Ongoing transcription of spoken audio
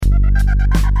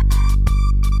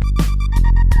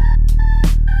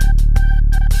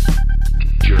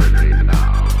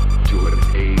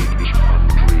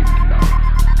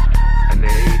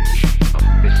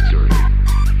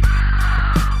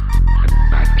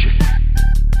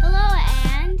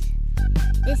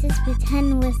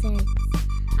10 Wizards.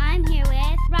 I'm here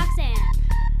with Roxanne.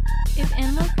 If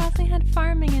Animal Crossing had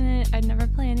farming in it, I'd never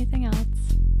play anything else.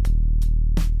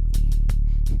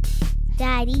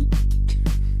 Daddy.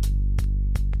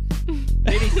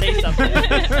 Maybe say something.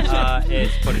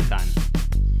 It's pudding time.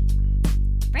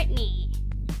 Brittany.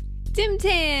 Tim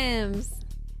Tams.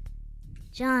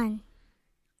 John.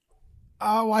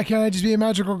 Why can't I just be a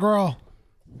magical girl?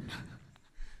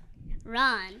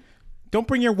 Ron. Don't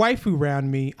bring your waifu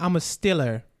round me. I'm a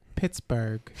Stiller.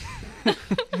 Pittsburgh. Let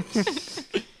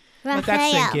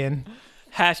that sink in.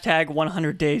 Hashtag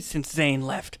 100 days since Zane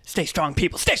left. Stay strong,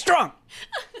 people. Stay strong!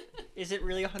 Is it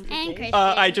really 100 And days? Christian.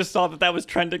 I just saw that was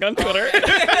trending on Twitter.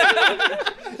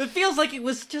 It feels like it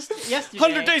was just yesterday.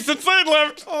 100 days since Zane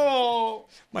left! Oh,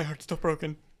 my heart's still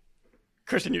broken.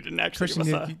 Christian, you didn't actually Christian,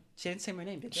 give us She didn't say my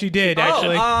name, did she did,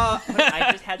 actually. I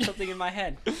just had something in my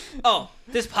head. Oh,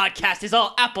 this podcast is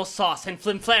all applesauce and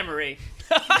flimflammery.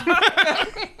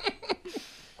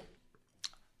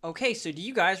 Okay, so do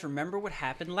you guys remember what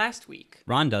happened last week?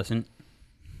 Ron doesn't.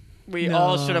 We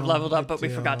all should have leveled up, but we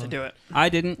forgot to do it. I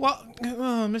didn't. Well,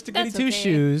 Mr. Goody That's Two okay.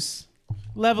 Shoes.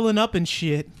 Leveling up and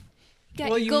shit.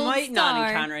 Well, you might not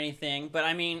encounter anything, but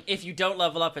I mean, if you don't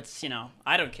level up, it's,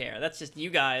 I don't care. That's just you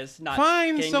guys not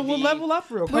Fine, getting so to we'll be level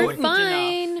up real We're quick.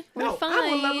 fine. We're fine.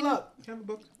 I will level up. Can I have a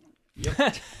book? Yep.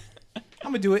 I'm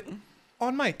going to do it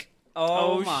on mic.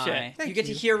 Oh, Oh, my. shit. You get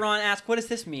to hear Ron ask, what does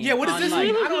this mean? Yeah, what does on this mic.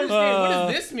 mean? I don't understand. What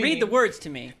does this mean? Read the words to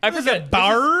me. I What is forget. it,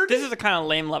 Bard? This is a kind of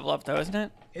lame level up, though, isn't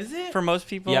it? Is it? For most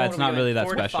people. Yeah, it's not really that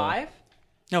 4 special. to 5?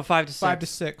 No, 5 to 6. 5 to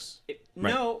 6.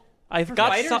 No. I've For got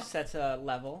fighters, some. that's a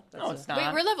level. That's No, a- it's not.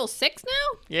 Wait, we're level 6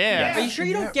 now? Yeah. Are you sure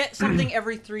you don't get something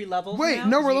every 3 levels Wait, now?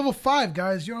 no, 'Cause we're you- level 5,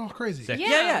 guys. You're all crazy. Six.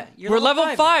 Yeah. You're We're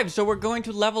level 5, so we're going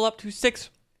to level up to 6.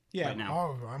 Yeah. Right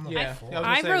now. Oh, I'm level Yeah. 4. I was gonna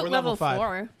I say, wrote we're level 5.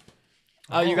 4.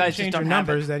 Oh, you guys just Change don't your have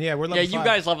numbers it. then. Yeah, we're Yeah, level you 5.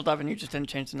 guys leveled up and you just didn't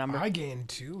change the number. I gained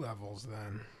 2 levels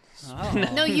then. Oh.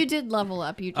 No, you did level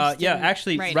up. You just Yeah, didn't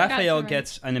actually, write it. Raphael Gotcha,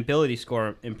 gets an ability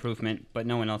score improvement, but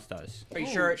no one else does. Are you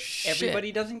sure shit.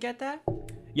 everybody doesn't get that?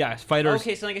 Yeah, fighters.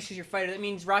 Okay, so I guess because you're fighter, that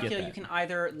means Rocky, Get that. you can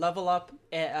either level up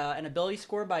an ability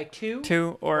score by 2,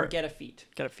 2 or or get a feat.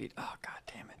 get a feat. Oh, god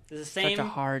damn it. It's the same Such a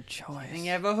hard choice. thing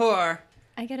ever whore.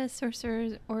 I get a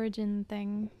Sorcerer's Origin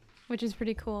thing, which is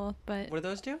pretty cool, but What do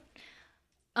those do?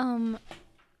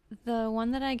 the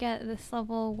one that I get this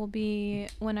level will be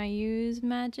when I use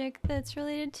magic that's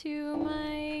related to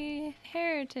my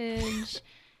heritage.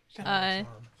 I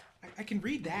can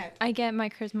read that. I get my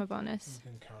charisma bonus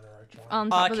You can counteract charm. on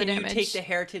top of the Can you damage. take the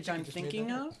heritage I'm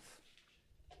thinking of?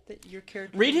 That your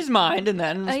character. Read his mind and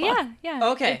then respond. yeah.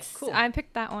 Okay, It's- cool. I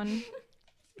picked that one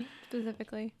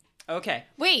specifically. Okay.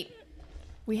 Wait.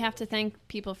 We have to thank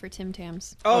people for Tim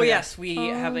Tams. Oh, yeah. yes, we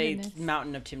Oh, have a goodness.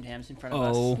 mountain of Tim Tams in front of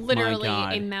Oh us. Literally my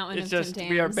God. a mountain It's of just, Tim Tams.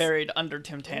 we are buried under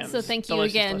Tim Tams. So thank you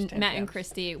Delicious, again, delicious Tim Matt and Tams.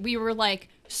 Christy. We were like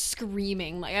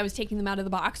screaming. Like I was taking them out of the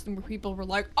box and people were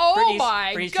like, oh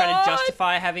Brittany's trying to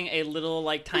justify having a little,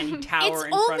 tiny tower It's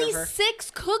in front only of her.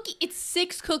 6 cookies. It's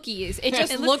 6 cookies. It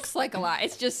just looks like a lot.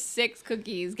 It's just 6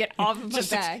 cookies. Get off of my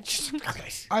bag.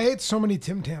 I ate so many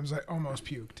Tim Tams, I almost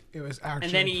puked. It was actually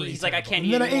And then pretty he's like, I terrible. can't And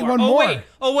eat then I ate anymore. one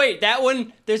Oh, more. wait, that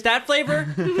one, there's that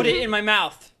flavor? Put it in my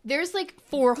mouth. There's like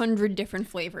 400 different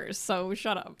flavors, so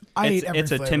shut up. I ate every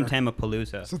It's a flavor. Tim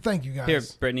Tamapalooza. So thank you guys. Here,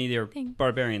 Brittany, your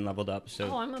barbarian leveled up, so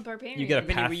Oh, I'm a barbarian. you get a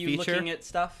Vinny, path were you feature. looking at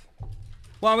stuff?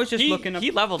 Well, I was just He- looking up. he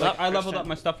leveled up, I leveled Christian. up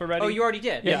my stuff already. Oh, you already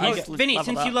did? Yeah, Oh, he Vinny, leveled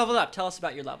since up. you leveled up, tell us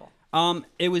about your level.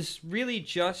 It was really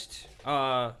just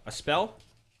a spell.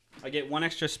 I get 1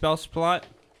 extra spell slot.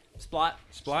 Splot.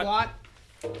 Splot.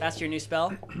 That's your new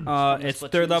spell? It's Splatoon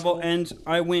 3rd level, school? and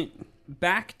I went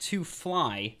back to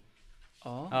fly.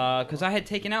 Oh. Because I had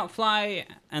taken out fly,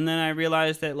 and then I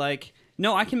realized that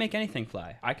no, I can make anything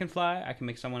fly. I can fly. I can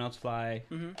make someone else fly.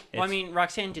 Well, I It's- mean,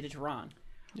 Roxanne did it to Ron.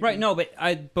 Right, no,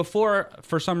 but before,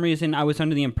 for some reason, I was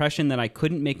under the impression that I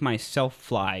couldn't make myself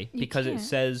fly because it can't.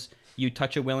 says you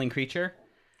touch a willing creature.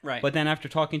 Right. But then after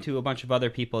talking to a bunch of other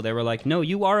people, they were like, no,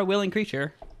 you are a willing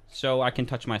creature, so I can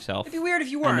touch myself. It'd be weird if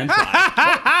you And then weren't. fly.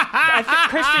 I think,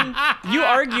 Christian, you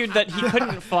argued that he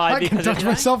couldn't fly I can because touch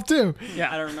myself too.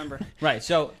 I don't remember. Right,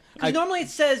 so... Because normally it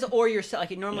says or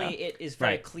yourself. Normally it is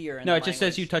very Right. clear. In No, the it just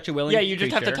says you language. touch a willing Yeah, creature. you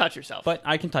just have to touch yourself. But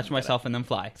I can touch myself and then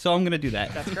fly. So I'm going to do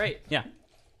that. That's great. Yeah.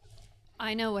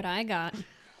 I know what I got.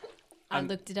 I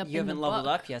looked it up You in the haven't leveled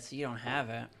book. up yet, so you don't have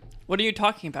it. What are you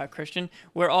talking about, Christian?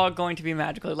 We're all going to be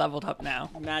magically leveled up now.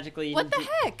 Magically. you What the didn't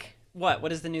heck? What?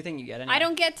 What is the new thing you get? Anyway? I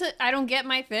don't get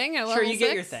my thing at Sure, level you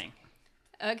get your 6? thing.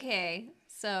 Okay,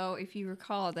 so if you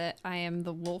recall that I am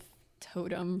the wolf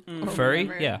totem. Mm. or Furry?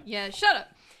 whatever. Yeah. Yeah, shut up.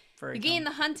 furry. You gain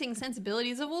the hunting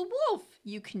sensibilities of a wolf.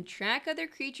 You can track other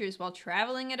creatures while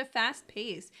traveling at a fast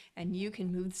pace, and you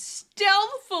can move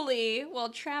stealthily while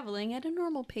traveling at a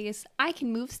normal pace. I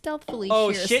can move stealthily.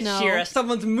 Oh Shira shit, Snow. Shira!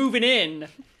 Someone's moving in.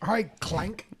 All right,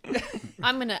 clank.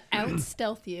 I'm gonna out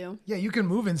stealth you. Yeah, you can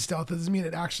move in stealth. That doesn't mean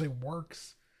it actually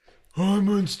works. I'm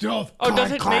in stealth. Oh,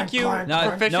 does it make you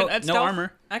proficient at no stealth?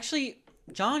 armor. Actually,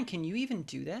 John, can you even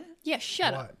do that? Yeah,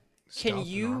 shut up. What? Can Stealth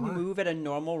you and armor? move at a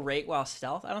normal rate while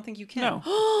stealth? I don't think you can. No.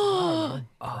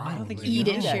 I don't think you Eat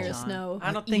can it, do that, Shira John. Snow.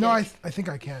 I don't think. No, I think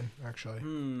I can actually.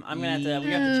 I'm gonna have to.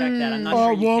 We have to check that. I'm not Oh,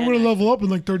 sure. You well, I'm can gonna level up in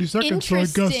like 30 seconds, so I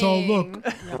guess I'll look.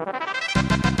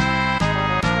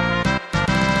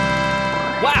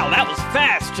 Wow, that was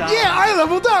fast, John. Yeah, I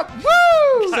leveled up.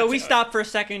 Woo! So we stopped for a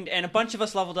second, and a bunch of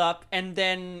us leveled up, and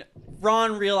then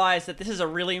Ron realized that this is a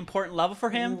really important level for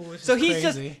him. Ooh, this So is he's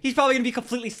crazy. he's probably gonna be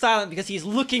completely silent because he's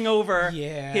looking over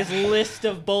Yeah. his list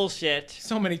of bullshit.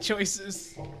 So many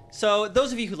choices. So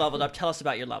those of you who leveled up, tell us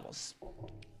about your levels.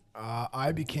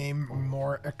 I became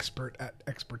more expert at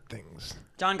expert things.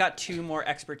 John got 2 more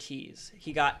expertise.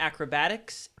 He got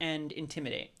acrobatics and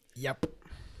intimidate. Yep.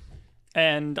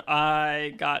 And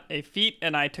I got a feat,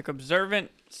 and I took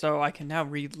observant, so I can now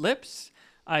read lips.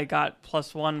 I got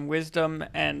 +1 wisdom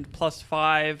and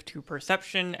 +5 to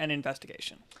perception and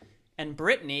investigation. And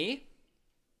Brittany,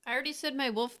 I already said my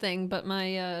wolf thing, but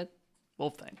my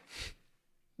Wolf thing.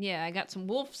 yeah, I got some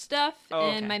wolf stuff, Oh,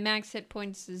 okay. and my max hit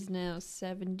points is now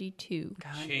 72.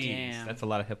 God Jeez, damn. that's a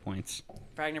lot of hit points.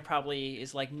 Ragnar probably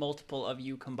is like multiple of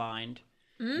you combined.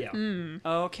 Yeah.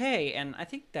 Okay, and I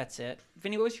think that's it.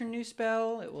 Vinny, what was your new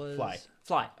spell? It was Fly.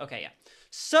 Fly. Okay, yeah.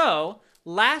 So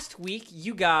last week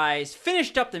you guys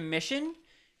finished up the mission.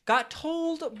 Got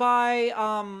told by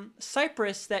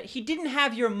Cypress that he didn't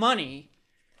have your money,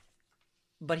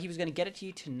 but he was going to get it to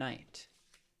you tonight.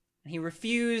 And he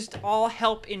refused all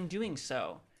help in doing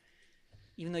so,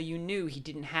 even though you knew he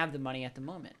didn't have the money at the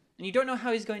moment. And you don't know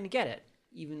how he's going to get it,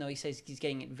 even though he says he's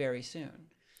getting it very soon.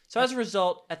 So as a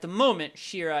result, at the moment,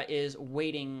 Shira is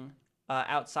waiting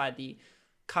outside the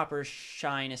Copper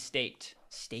Shine estate,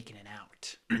 staking it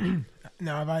out.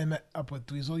 Now, have I met up with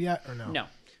Dweezil yet, or no? No.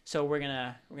 So we're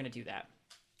gonna do that.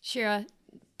 Shira,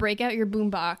 break out your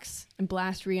boombox and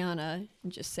blast Rihanna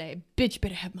and just say, "Bitch,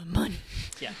 better have my money."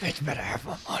 Yeah. Bitch better have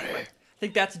my money. I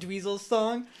think that's Dweezil's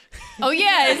song. Oh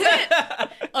yeah, is it?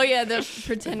 Oh yeah, the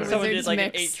Pretend Someone Wizards did like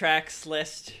mix. an 8-tracks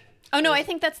list. Oh no, I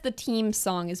think that's the team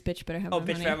song. Is "Bitch, better have Oh, my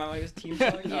bitch, money." Fat Mama was team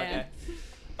song. Yeah.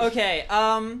 Okay.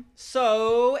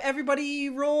 So everybody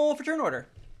roll for turn order,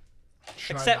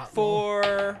 Should I except not roll?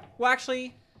 for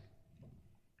actually.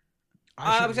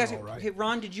 I I should was asking, roll, right? okay,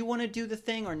 Ron, did you want to do the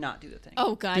thing or not do the thing?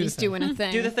 Oh god, Do the he's thing. doing a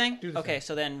thing. Do the thing? Do the Okay,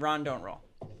 so then Ron, don't roll.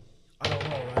 I don't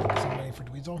roll, right? Because I'm waiting for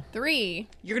Dweezil. 3.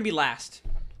 You're going to be last.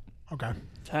 Okay.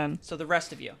 10. So the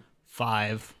rest of you.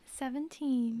 5.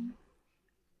 17.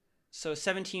 So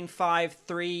 17, 5,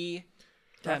 3.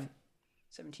 10.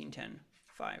 17, 10,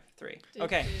 5, 3.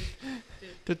 Okay.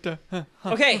 Huh.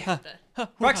 Okay.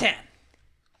 Roxanne.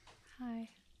 Hi.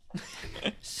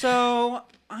 So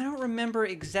I don't remember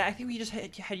exactly. I think we just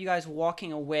had you guys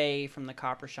walking away from the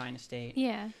Copper Shine estate.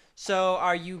 Yeah. So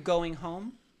are you going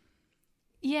home?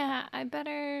 Yeah, I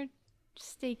better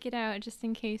stake it out just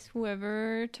in case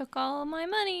whoever took all my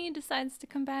money decides to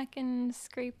come back and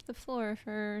scrape the floor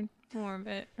for more of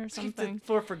it or Sweep something. the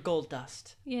floor for gold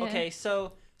dust. Yeah. Okay,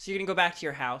 so you're gonna go back to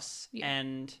your house, Yeah.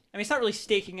 and I mean it's not really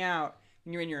staking out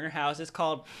when you're in your house. It's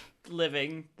called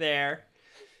living there.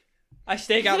 I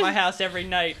stake out my house every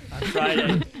night on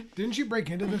Friday. Didn't you break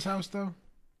into this house though?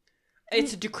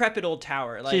 It's a decrepit old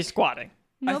tower. Like She's squatting.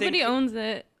 Nobody think- owns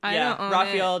it. I yeah, don't own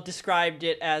Raphael described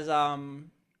it as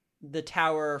the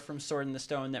tower from Sword in the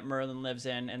Stone that Merlin lives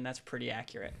in, and that's pretty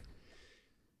accurate.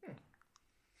 it.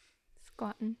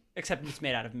 Squatting. Except it's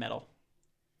made out of metal.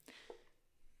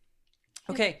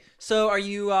 Okay, so are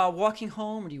you walking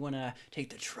home, or do you want to take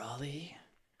the trolley?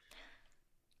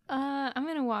 I'm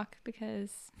gonna walk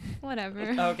because whatever.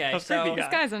 Okay, That's so creepy This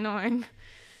guy. guy's annoying.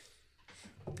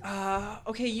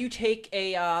 okay, you take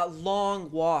a long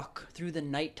walk through the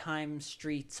nighttime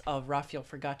streets of Raphael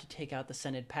forgot to take out the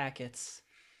scented packets.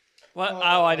 What?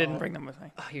 Oh, I didn't bring them with me.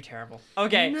 Oh, you're terrible.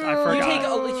 Okay, I you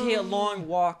forgot. take a long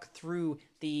walk through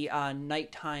the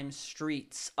nighttime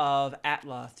streets of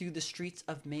Atla, through the streets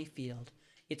of Mayfield.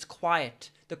 It's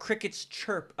quiet. The crickets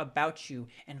chirp about you,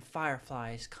 and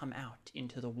fireflies come out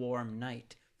into the warm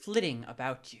night, flitting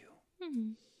about you.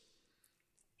 You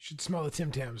should smell the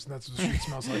Tim Tams, and that's what the street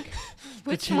smells like.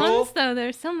 Which roll- ones though?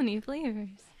 There's so many flavors.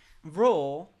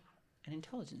 Roll an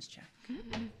intelligence check.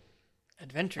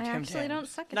 Adventure I Tim actually Tams. don't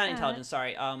suck at Not that. intelligence,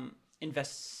 sorry.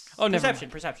 Oh, never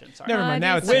Perception. Sorry. Never mind.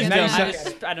 Now it's Wisdom. now you I,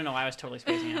 said- I don't know. I was totally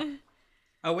spacing out.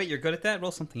 Oh wait, you're good at that.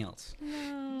 Roll something else.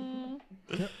 No.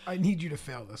 I need you to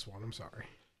fail this one. I'm sorry.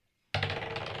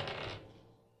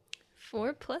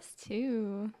 4 plus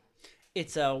 2.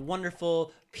 It's a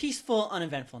wonderful, peaceful,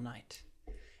 uneventful night.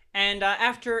 And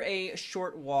after a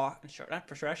short walk, actually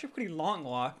a pretty long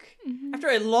walk. After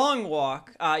a long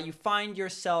walk, you find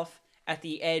yourself at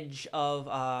the edge of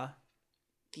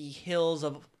the hills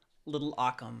of Little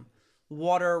Occam.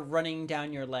 Water running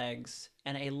down your legs,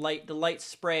 and the light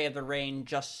spray of the rain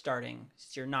just starting.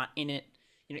 So you're not in it.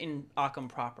 You're in Occam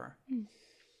proper.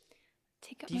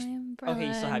 Take out my umbrella. Okay,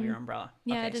 you still have your and- umbrella.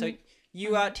 Yeah, I okay, so didn't-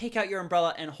 you take out your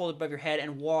umbrella and hold it above your head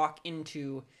and walk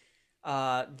into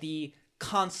the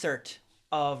concert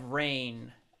of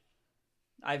rain.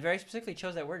 I very specifically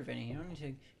chose that word, Vinny. You don't need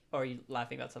to. Or are you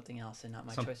laughing about something else and not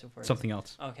my choice of words? Something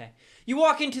else. Okay. You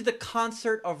walk into the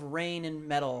concert of rain and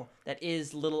metal that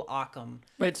is Little Occam.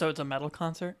 Wait, so it's a metal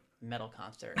concert? Metal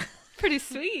concert. Pretty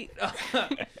sweet.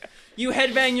 You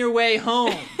headbang your way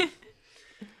home.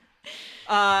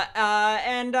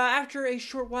 And after a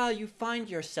short while, you find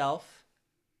yourself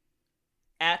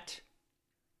at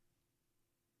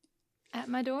At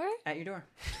my door? your door.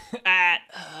 At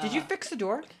Did you fix the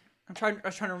door? I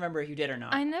was trying to remember if you did or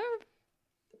not. I never.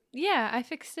 Yeah, I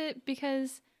fixed it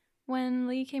because when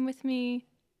Lee came with me,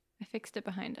 I fixed it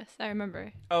behind us. I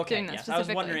remember Okay, doing that yes. I was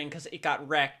specifically. wondering because it got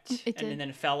wrecked It and did. then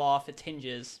it fell off its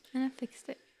hinges. And I fixed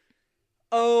it.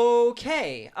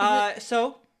 Okay.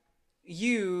 So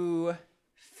your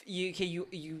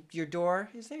door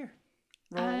is there.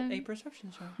 Roll a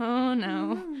perception check. Oh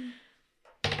no.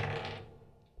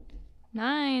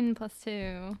 9 plus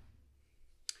 2.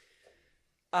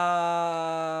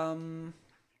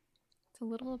 It's a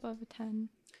little above a 10.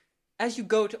 As you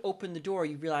go to open the door,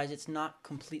 you realize it's not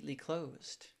completely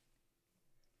closed.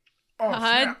 Oh,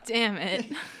 God snap. damn it.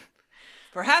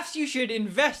 Perhaps you should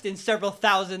invest in several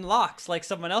thousand locks like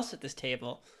someone else at this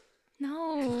table.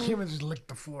 No. Can't even just lick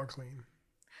the floor clean.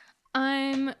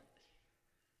 I'm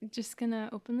just gonna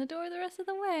open the door the rest of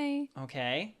the way.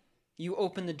 Okay. You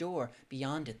open the door.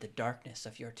 Beyond it, the darkness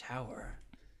of your tower.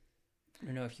 I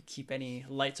don't know if you keep any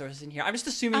light sources in here. I'm just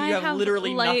assuming I you have have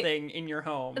literally light- nothing in your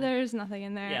home. There's nothing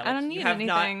in there. Yeah, I like, don't need you have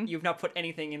anything. You've not put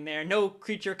anything in there. No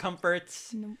creature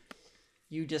comforts. Nope.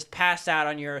 You just pass out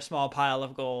on your small pile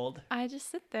of gold. I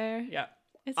just sit there. Yeah.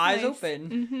 It's Eyes nice.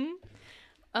 open.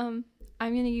 I'm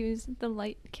gonna use the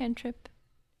light cantrip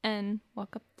and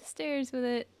walk up the stairs with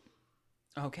it.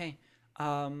 Okay. I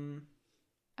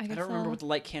I guess don't remember I'll- what the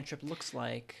light cantrip looks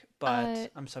like,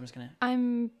 but I'm just gonna.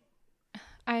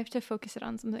 I have to focus it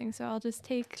on something, so I'll just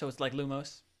take. So it's like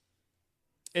Lumos.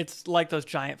 It's like those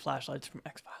giant flashlights from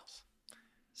X-Files.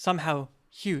 Somehow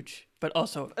huge, but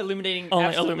also Illuminating only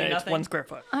absolutely illuminates nothing. 1 square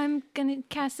foot. I'm gonna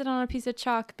cast it on a piece of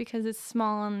chalk because it's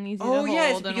small and easy Oh to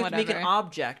yes, hold you and have to make whatever. an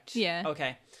object. Yeah.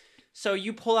 Okay. So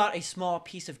you pull out a small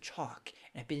piece of chalk,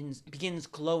 and it begins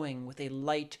glowing with a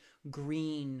light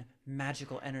green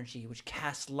magical energy, which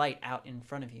casts light out in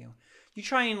front of you. You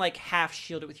try and like half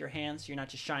shield it with your hands, so you're not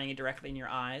just shining it directly in your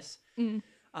eyes.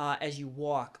 As you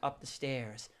walk up the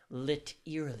stairs, lit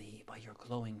eerily by your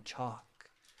glowing chalk.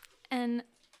 And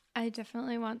I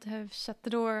definitely want to have shut the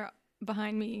door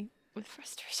behind me with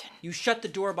frustration. You shut the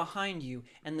door behind you,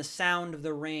 and the sound of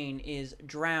the rain is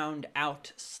drowned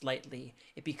out slightly.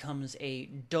 It becomes a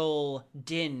dull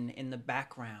din in the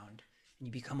background, and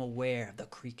you become aware of the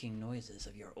creaking noises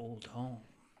of your old home.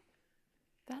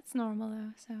 That's normal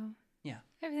though, so Yeah,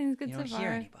 everything's good you so don't far. hear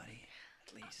anybody,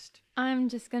 at least. I'm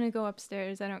just gonna go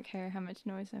upstairs. I don't care how much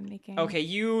noise I'm making. Okay,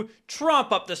 you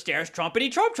tromp up the stairs,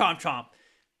 trompity tromp, tromp, tromp,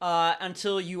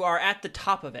 until you are at the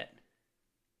top of it.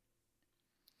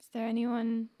 Is there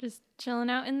anyone just chilling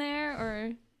out in there,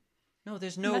 or? No,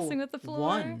 there's no Messing with the floor?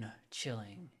 one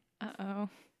chilling Uh-oh.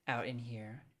 out in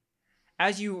here.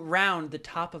 As you round the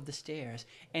top of the stairs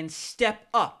and step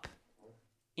up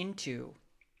into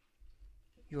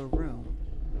your room,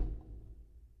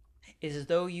 it's as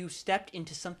though you stepped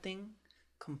into something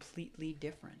completely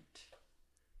different.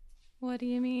 What do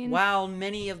you mean? While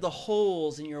many of the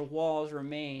holes in your walls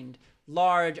remained,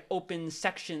 large open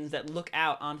sections that look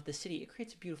out onto the city, it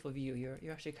creates a beautiful view.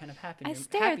 You're actually kind of happy. I You're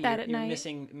stare happy at that you're, at you're night.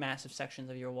 missing massive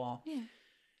sections of your wall. Yeah.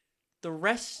 The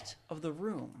rest of the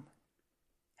room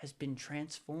has been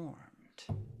transformed.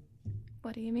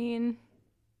 What do you mean?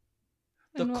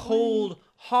 The In what way? cold,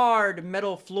 hard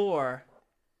metal floor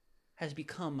has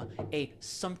become a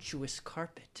sumptuous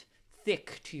carpet,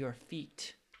 thick to your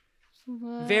feet.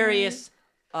 What? Various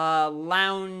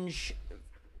lounge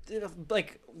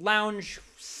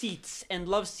seats and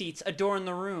love seats adorn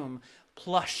the room,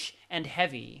 plush and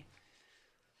heavy.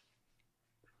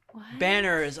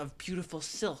 banners of beautiful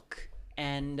silk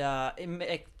and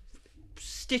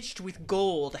stitched with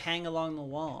gold hang along the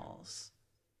walls.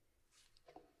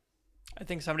 I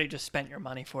think somebody just spent your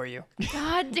money for you.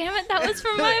 God damn it, that was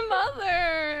for my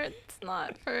mother. It's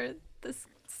not for this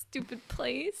stupid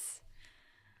place.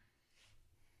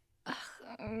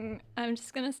 Ugh, I'm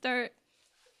just gonna start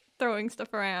throwing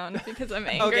stuff around because I'm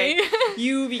angry. Okay,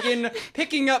 you begin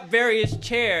picking up various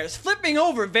chairs, flipping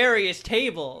over various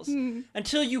tables,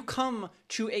 until you come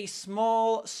to a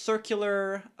small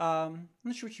circular, I'm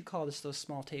not sure what you call this, those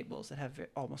small tables that have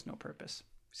almost no purpose,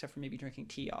 except for maybe drinking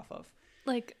tea off of.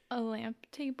 Like a lamp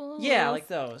table? Yeah, like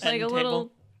those. Like End a table?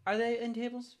 little... Are they end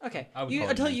tables? Okay. I would call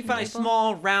it Until an you end find a table.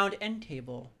 small round end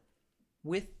table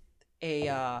with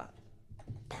a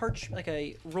like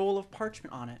a roll of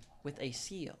parchment on it with a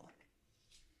seal.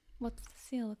 What's the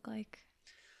seal look like?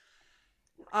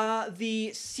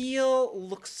 The seal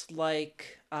looks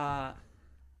like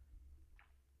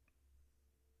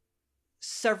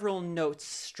several notes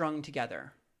strung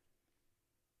together,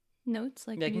 Notes?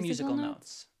 Like musical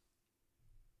notes.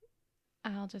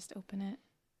 I'll just open it.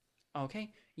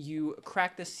 Okay. You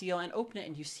crack the seal and open it,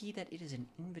 and you see that it is an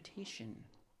invitation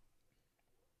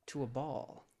to a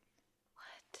ball.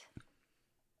 What?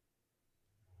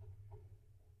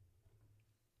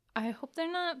 I hope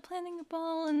they're not planning a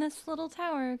ball in this little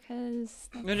tower, because...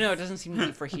 No, it doesn't seem to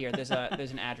be for here. There's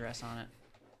an address on it.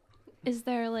 Is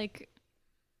there, like...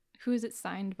 Who is it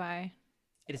signed by?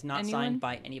 It is not Anyone? signed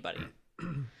by anybody.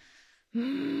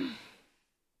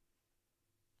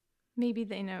 Maybe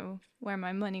they know where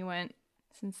my money went,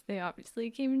 since they obviously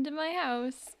came into my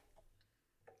house.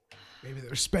 Maybe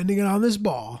they're spending it on this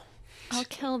ball. I'll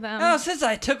kill them. Oh, since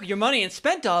I took your money and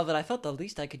spent all of it, I felt the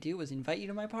least I could do was invite you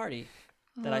to my party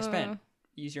that I spent.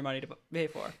 Use your money to pay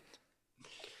for.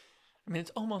 I mean,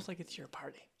 it's almost like it's your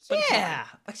party. Yeah,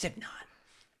 except not.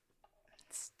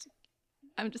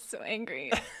 I'm just so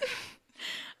angry.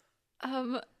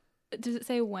 Does it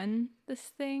say when this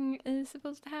thing is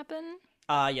supposed to happen?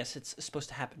 Yes, it's supposed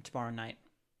to happen tomorrow night.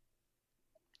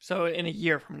 So in a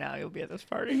year from now, you'll be at this In a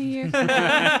party. year from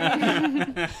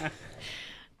now.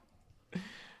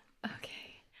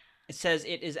 Okay. It says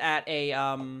it is at a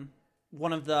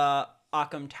one of the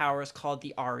Occam towers called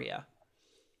the Aria.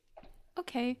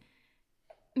 Okay.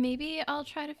 Maybe I'll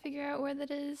try to figure out where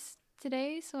that is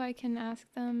today so I can ask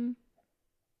them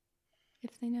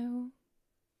if they know.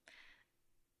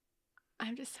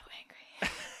 I'm just so angry.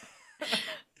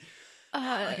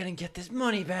 I'm gonna get this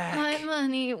money back. My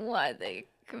money. Why'd they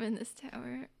come in this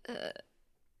tower? I'm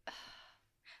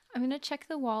gonna check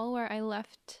the wall where I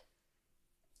left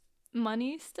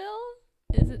money still.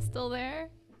 Is it still there?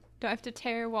 Do I have to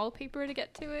tear wallpaper to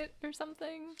get to it or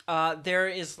something? There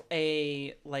is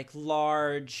a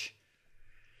large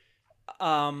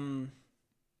bolt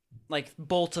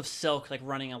of silk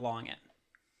running along it.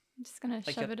 I'm just gonna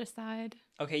Like shove it aside.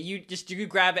 Okay, you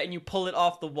grab it and you pull it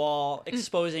off the wall,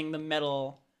 exposing the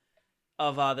metal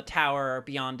of the tower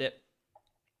beyond it.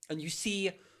 And you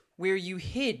see where you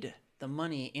hid the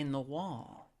money in the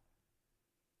wall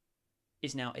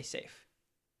is now a safe.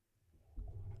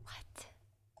 What?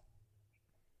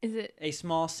 Is it? A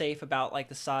small safe about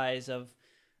the size of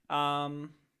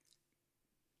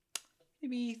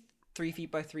maybe 3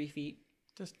 feet by 3 feet.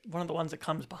 Just one of the ones that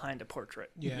comes behind a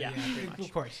portrait. Yeah, pretty much.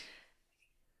 Of course.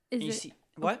 Is And you it? see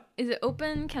what? Is it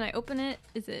open? Can I open it?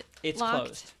 Is it It's locked?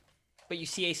 closed. But you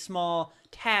see a small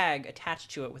tag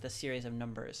attached to it with a series of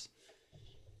numbers.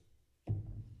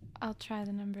 I'll try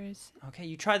the numbers. Okay,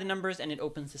 you try the numbers and it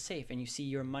opens the safe and you see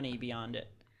your money beyond it.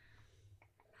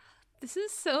 This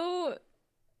is so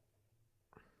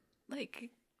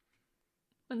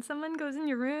when someone goes in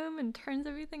your room and turns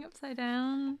everything upside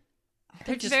down.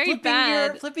 They're It's just very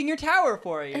bad. flipping your tower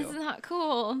for you. It's not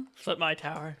cool. Flip my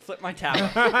tower. Flip my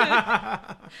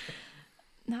tower.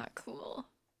 Not cool.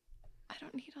 I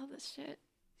don't need all this shit.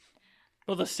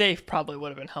 Well, the safe probably would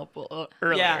have been helpful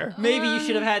earlier. Yeah, maybe you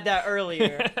should have had that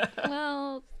earlier.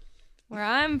 Well, where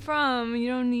I'm from, you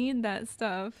don't need that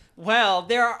stuff. Well,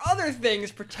 there are other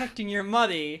things protecting your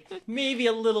money, maybe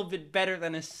a little bit better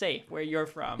than a safe where you're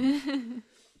from.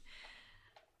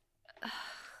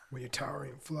 When your tower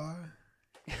ain't fly,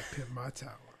 you pimp my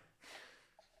tower.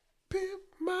 Pimp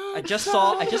my I just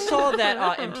saw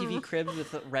that MTV Cribs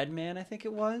with Redman, I think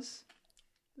it was.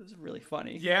 It was really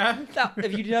funny. Yeah.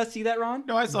 If you did not see that, Ron?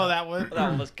 No, I saw that one. That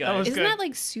one was good. That was Isn't good.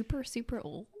 that super, super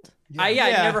old? I'd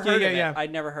Yeah, never heard yeah, of it. yeah.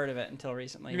 I'd never heard of it until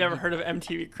recently. You never heard of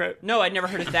MTV Crib? No, I'd never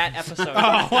heard of that episode. Oh,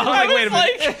 well, I wait a was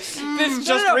minute. like, this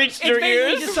just No, reached it's your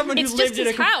basically ears. just someone It's who just lived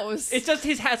his in a house. It's just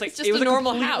his house. Like It's just it was a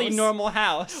normal completely house. normal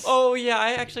house. Oh yeah,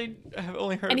 I actually have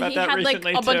only heard And about he that had like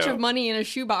recently a bunch too. of money in a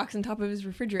shoebox on top of his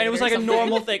refrigerator. And it was or like a something.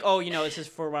 normal thing. Oh, this is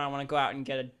for when I want to go out and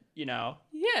get Yeah.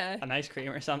 an ice cream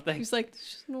or He something. was like, this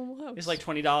is a normal house. It was like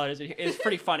 $20. It was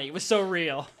pretty funny. It was so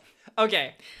real.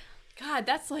 Okay. God,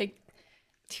 that's like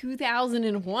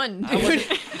 2001, I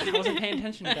dude. wasn't paying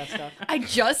attention to that stuff. I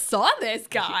just saw this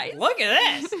guy. Look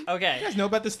at this. You Okay. guys know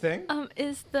about this thing?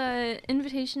 Is the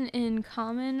invitation in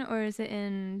Common or is it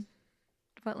in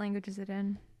what language is it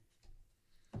in?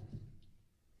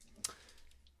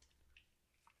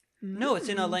 No, it's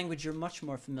in a language you're much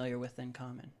more familiar with than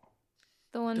Common.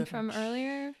 The one from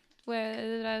earlier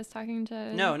where that I was talking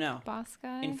to No. boss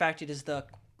guy? In fact, it is the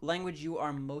language you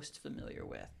are most familiar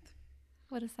with.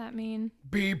 What does that mean?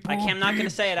 Beep. I'm not going to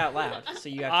say it out loud, so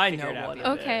you have to I figure know it out. what it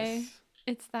yourself. Okay. is.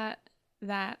 It's that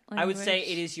language. I would say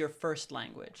it is your first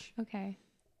language. Okay.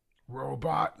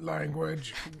 Robot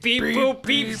language. Beep, Beep, boop,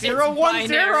 beep, beep. 010.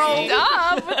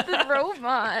 Stop with the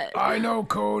robot. I know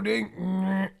coding.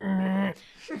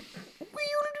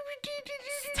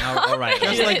 All right.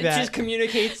 Just like It that. just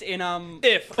communicates in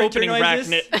If printer opening noises.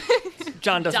 bracket,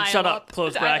 John doesn't shut Dial up.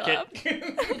 Close bracket.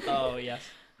 Oh yes.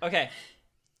 Okay.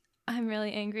 I'm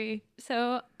really angry.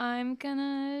 So I'm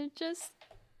gonna just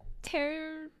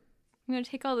I'm gonna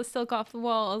take all the silk off the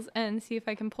walls and see if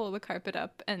I can pull the carpet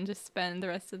up and just spend the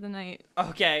rest of the night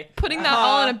Okay. putting that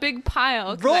all in a big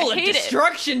pile. 'cause Roll I a hate it.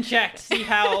 destruction check. See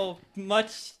how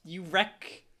much you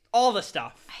wreck all the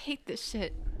stuff. I hate this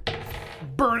shit.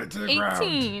 Burn it to the ground.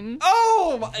 18.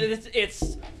 Oh,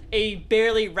 it's a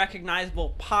barely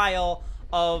recognizable pile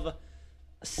of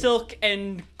silk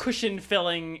and cushion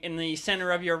filling in the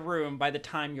center of your room by the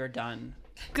time you're done.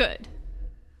 Good.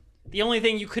 The only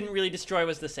thing you couldn't really destroy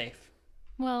was the safe.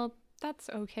 Well, that's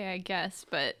okay, I guess,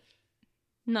 but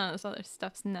none of this other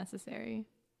stuff's necessary.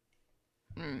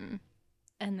 And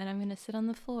then I'm gonna sit on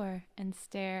the floor and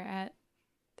stare at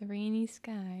the rainy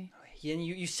sky. And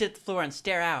you sit at the floor and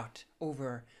stare out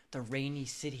over the rainy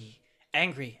city.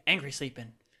 Angry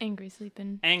sleeping. Angry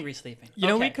sleeping. Angry sleeping. You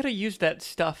know, we Okay. could have used that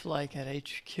stuff like at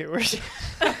HQ or something.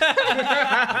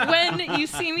 When you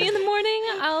see me in the morning,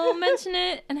 I'll mention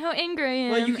it and how angry I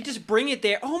am. Well, you could just bring it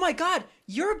there. Oh my god,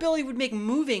 your ability would make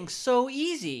moving so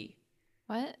easy.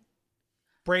 What?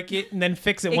 Break it and then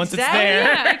fix it once it's Exactly. there.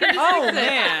 Yeah, I could just Oh fix it.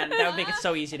 man, that would make it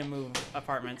so easy to move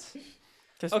apartments.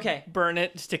 Just Okay. burn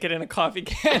it, stick it in a coffee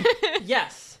can.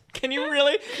 Yes. Can you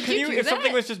really? Can you? do If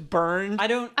something that? was just burned I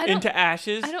don't. into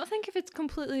ashes? I don't think if it's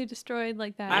completely destroyed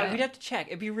like that. We'd have to check.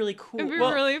 It'd be really cool. It'd be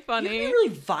Well, really you could funny. be really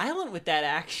violent with that,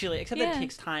 actually. Except that Yeah. it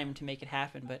takes time to make it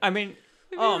happen. But I mean,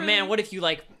 oh man, what if you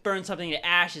like burn something to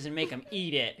ashes and make them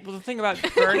eat it? well, the thing about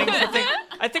burning something,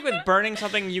 I think with burning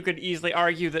something, you could easily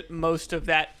argue that most of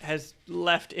that has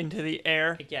left into the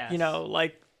air. I guess. You know,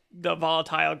 like the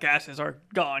volatile gases are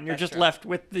gone. You're That's just true. left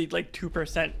with the like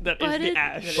 2% that is But the it-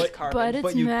 ash. It is carbon. But it's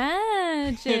But you-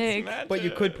 magic. It's magic. But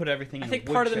you could put everything in I think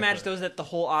a wood part of the chipper. magic though is that the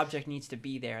whole object needs to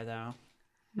be there, though.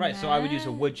 Right, so I would use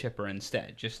a wood chipper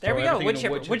instead. Just There throw we go. everything Wood in a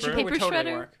chipper. wood Wood chipper. chipper would Paper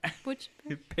totally shredder. work. Which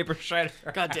Paper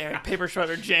shredder. God damn it, paper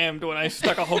shredder jammed when I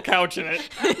stuck a whole couch in it.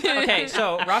 Okay,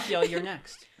 so Raphael, you're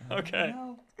next. Okay.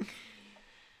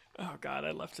 Oh god,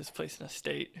 I left this place in a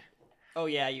state. Oh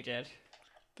yeah, you did.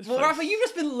 This Well, place- Raphael, you've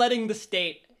just been letting the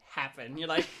state happen. You're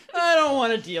like, I don't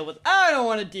want to deal with. I don't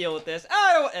want to deal with this.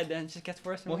 I don't. And then it just gets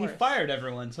worse and Well, worse. he fired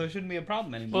everyone, so it shouldn't be a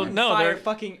problem anymore. Well, no, Fire they're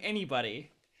fucking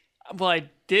anybody. well, I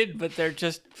did, but they're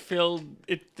just filled.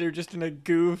 They're just in a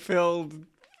goo-filled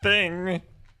thing.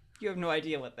 You have no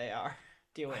idea what they are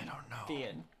doing. I don't know.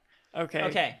 Being. Okay.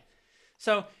 Okay.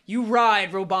 So you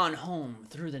ride Roban home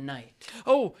through the night.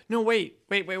 Oh no! Wait!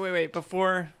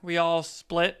 Before we all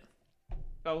split,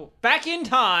 Oh, back in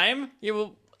time. yeah.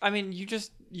 Well, I mean,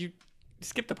 you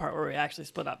skipped the part where we actually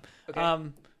split up. Okay.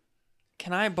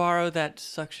 Can I borrow that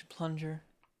suction plunger,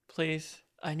 please?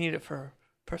 I need it for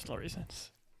personal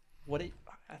reasons. What?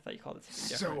 I thought you called it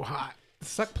something different. So hot.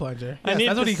 Suck plunger. I Yes, need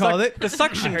that's what the he called it. The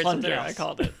suction I heard something plunger. I else.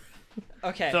 called it.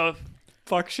 Okay. The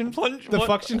fuction plunger. The What-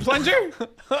 fuction plunger?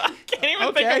 I can't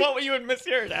even think Okay. of what you would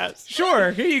mishear it as. Sure,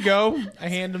 here you go. I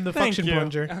hand him the Thank fuction you.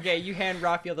 plunger. Okay, you hand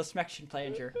Raphael the smection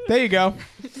plunger. There you go.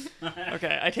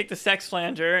 Okay, I take the sex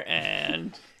flanger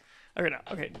and. Okay, no.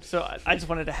 Okay, so I just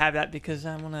wanted to have that because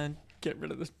I want to get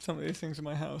rid of some of these things in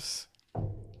my house.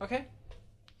 Okay.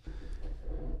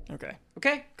 Okay,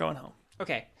 Okay. going home.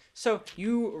 Okay. So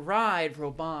you ride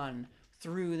Roban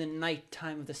through the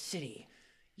nighttime of the city,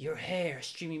 your hair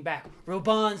streaming back,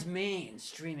 Roban's mane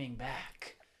streaming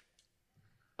back.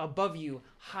 Above you,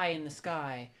 high in the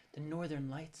sky, the northern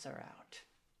lights are out,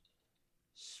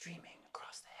 streaming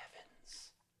across the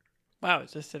heavens. Wow,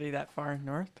 is this city that far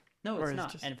north? No, Or it's is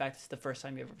not. just- And in fact, it's the first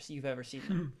time you've ever seen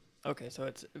them. Okay, so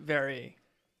it's very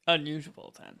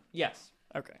unusual then. Yes.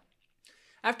 Okay.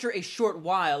 After a short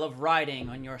while of riding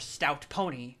on your stout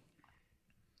pony,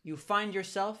 you find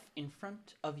yourself in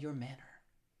front of your manor.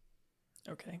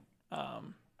 Okay.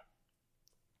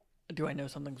 Do I know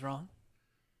something's wrong?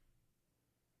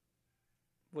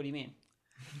 What do you mean?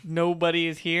 Nobody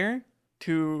is here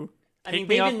to take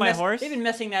me they've off been my horse? They've been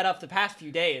messing that up the past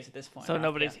few days at this point. So Ralph,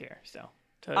 nobody's yeah. here, so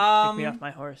to take me Um, off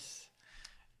my horse.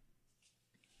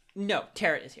 No,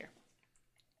 Tarot is here.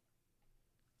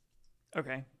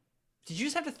 Okay. Did you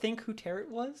just have to think who Tarot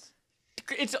was?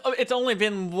 It's only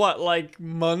been what, like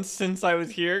months since I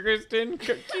was here, Kristen?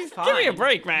 Jeez, give me a Fine.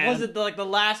 break, man. Was it the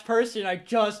last person I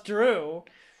just drew?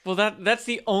 Well, that's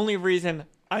the only reason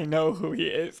I know who he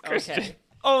is, Kristen. Okay.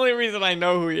 Only reason I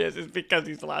know who he is because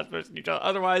he's the last person you chose.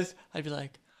 Otherwise, I'd be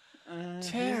like,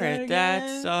 Tarot,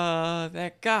 that's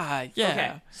that guy. Yeah.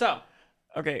 Okay, so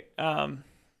Okay.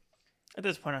 At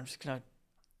this point, I'm just gonna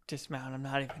dismount.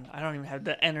 I don't even have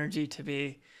the energy to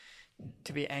be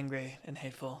angry and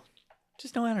hateful.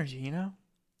 Just no energy, you know.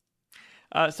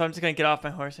 So I'm just gonna get off my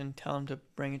horse and tell him to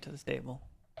bring it to the stable.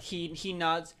 he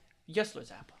nods. Yes, Lord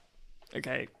Zappa.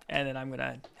 Okay, and then I'm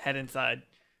gonna head inside.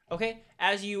 Okay,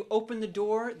 as you open the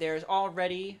door, there's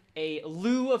already a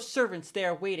lieu of servants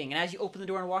there waiting. And as you open the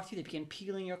door and walk through, they begin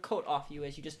peeling your coat off you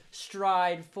as you just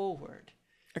stride forward.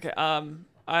 Okay.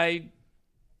 I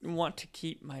want to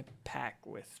keep my pack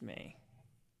with me.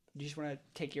 You just want to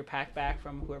take your pack back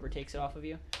from whoever takes it off of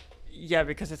you? Yeah,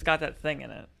 because it's got that thing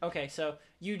in it. Okay, so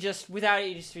you just, without it,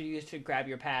 you just to grab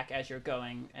your pack as you're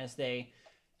going, as they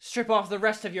strip off the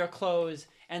rest of your clothes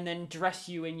and then dress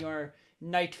you in your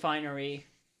night finery.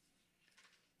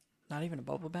 Not even a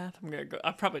bubble bath?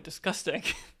 I'm probably disgusting.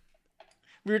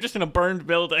 We were just in a burned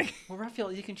building. Well,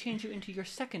 Raphael, you can change you into your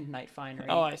second night finery.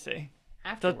 Oh, I see.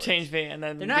 They'll afterwards. change me and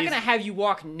then They're not going to have you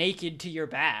walk naked to your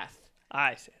bath.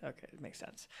 I see. Okay, it makes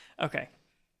sense. Okay.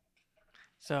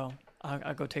 So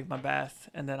I'll go take my bath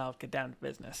and then I'll get down to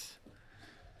business.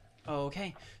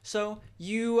 Okay, so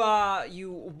you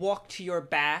walk to your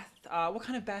bath. What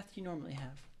kind of bath do you normally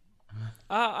have?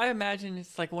 I imagine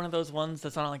it's like one of those ones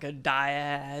that's on like a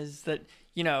dais that,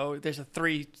 you know, there's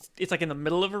it's like in the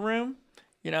middle of a room,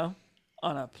 you know,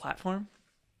 on a platform.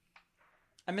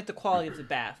 I meant the quality of the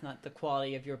bath, not the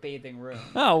quality of your bathing room.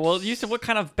 Oh, well, you said what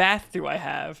kind of bath do I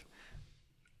have?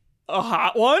 A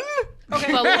hot one?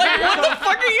 Okay, Bubble bath. What the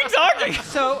fuck are you talking?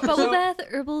 Bubble bath,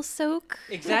 herbal soak.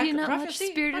 Exactly. Have you not Raphael, watched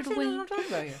see, Spirited Raphael knows Away? what I'm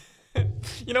talking about here.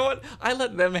 You know what? I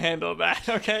let them handle that,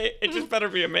 okay? It just better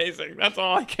be amazing. That's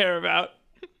all I care about.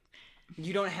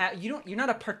 You're not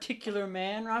a particular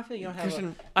man, Raphael. You don't have.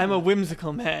 Christian, I'm a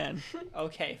whimsical man.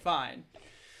 Okay, fine.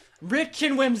 Rich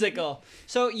and whimsical.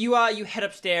 So you head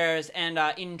upstairs and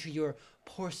into your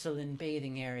porcelain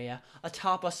bathing area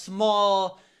atop a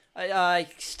small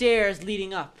stairs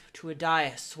leading up to a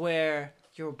dais where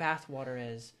your bathwater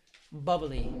is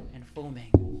bubbly and foaming.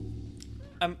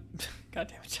 God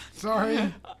damn it, John.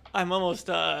 Sorry. I'm almost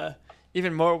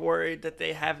even more worried that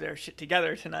they have their shit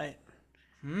together tonight.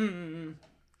 Okay,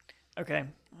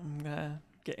 I'm gonna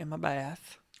get in my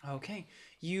bath. Okay.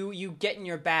 You get in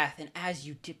your bath, and as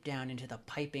you dip down into the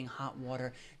piping hot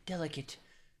water, delicate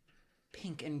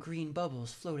pink and green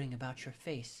bubbles floating about your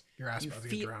face. Your ass You about to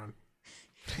feel- get drowned.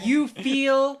 You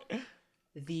feel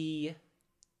the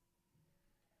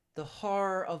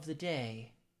horror of the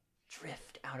day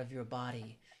drift out of your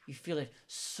body. You feel it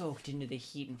soaked into the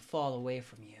heat and fall away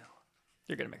from you.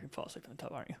 You're gonna make me fall asleep in the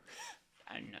tub, aren't you?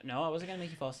 No, I wasn't gonna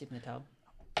make you fall asleep in the tub.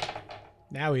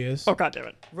 Now he is. Oh, god damn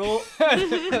it. Roll.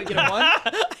 You know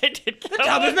what? I did The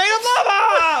tub is made of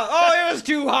lava! Oh, it was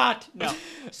too hot. No.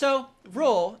 So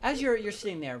roll as you're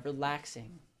sitting there,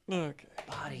 relaxing, Okay.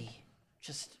 body,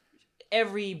 just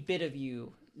every bit of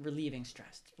you relieving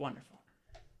stress. It's wonderful.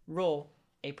 Roll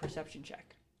a perception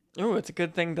check. Ooh, it's a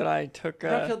good thing that I took.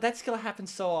 Raphael, that skill happens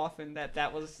so often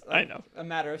that was I know. a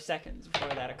matter of seconds before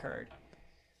that occurred.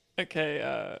 Okay,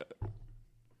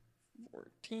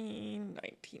 14,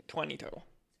 19, 20 total.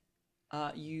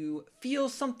 You feel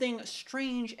something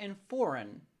strange and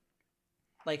foreign,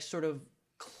 like sort of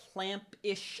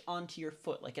clamp-ish onto your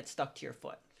foot, like it's stuck to your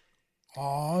foot.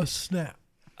 Aw, snap.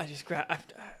 I just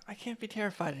I can't be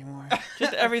terrified anymore.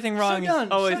 Just everything wrong done,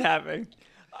 is always so- happening.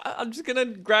 I'm just gonna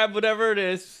grab whatever it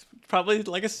is, probably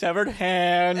like a severed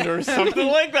hand or something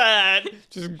like that.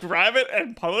 Just grab it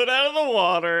and pull it out of the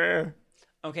water.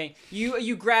 Okay,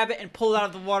 you grab it and pull it out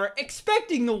of the water,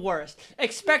 expecting the worst,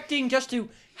 expecting just to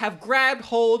have grabbed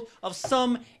hold of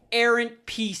some errant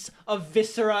piece of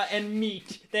viscera and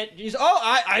meat that is,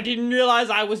 I didn't realize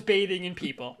I was bathing in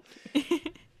people.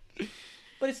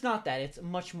 But it's not that. It's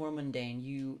much more mundane.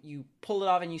 You pull it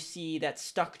off and you see that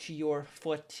stuck to your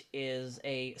foot is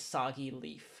a soggy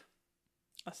leaf.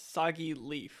 A soggy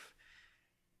leaf.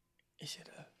 Is it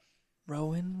a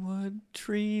rowanwood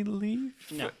tree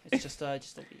leaf? No, it's just a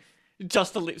leaf.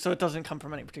 Just a leaf, so it doesn't come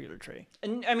from any particular tree.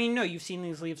 And I mean, no, you've seen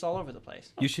these leaves all over the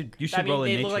place. You should I mean, roll a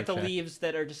they nature look like the check. leaves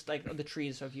that are just like the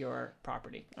trees of your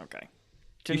property. Okay.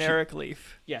 Generic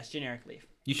leaf. Yes, generic leaf.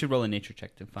 You should roll a nature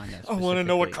check to find out. I want to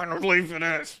know what specifically. kind of leaf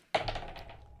it is.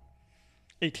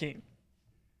 18.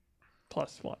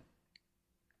 Plus 1.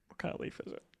 What kind of leaf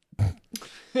is it?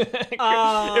 It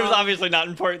was obviously not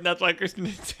important. That's why Kristen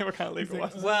didn't say what kind of leaf it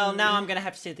was. Well, now I'm gonna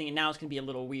have to say the thing, and now it's gonna be a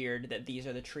little weird that these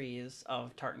are the trees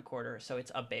of Tartan Quarter, so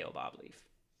it's a baobab leaf.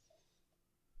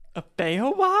 A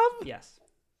baobab? Yes,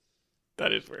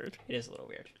 That is weird. it is a little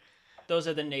weird. Those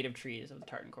are the native trees of the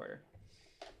Tartan Quarter.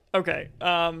 Okay.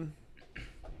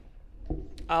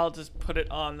 I'll just put it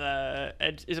on the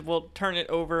edge. We'll turn it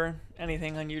over.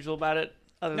 Anything unusual about it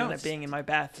other No, than it it's being in my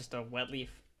bath? Just a wet leaf.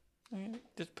 Okay,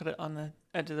 just put it on the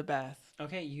edge of the bath.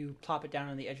 Okay, you plop it down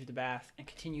on the edge of the bath and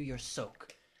continue your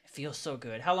soak. It feels so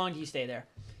good. How long do you stay there?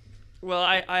 Well,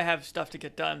 I have stuff to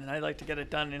get done, and I like to get it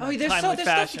done in a There's timely stuff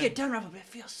fashion. to get done, Rafa, but it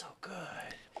feels so good.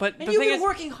 But And the you've thing been is,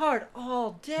 working hard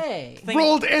all day.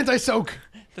 Rolled anti-soak.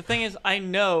 the thing is, I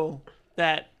know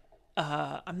that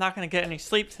I'm not gonna get any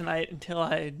sleep tonight until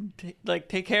I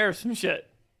take care of some shit.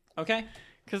 Okay,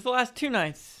 Because the last 2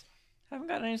 nights, I haven't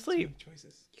gotten any sleep.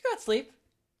 Choices. you got sleep.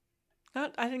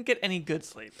 I didn't get any good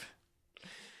sleep.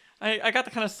 I got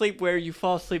the kind of sleep where you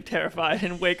fall asleep terrified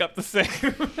and wake up the same.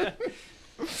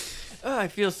 I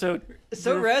feel so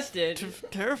Rested.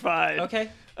 terrified. Okay.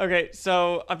 Okay,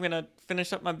 so I'm gonna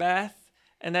finish up my bath,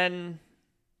 and then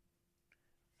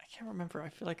I can't remember. I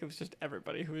feel like it was just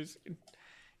everybody who was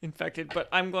infected, but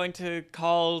I'm going to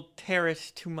call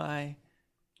Terrace to my.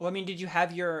 Well, I mean, did you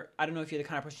have your? I don't know if you're the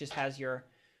kind of person who just has your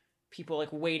people like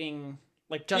waiting,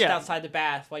 like just Yeah. outside the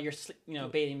bath while you're,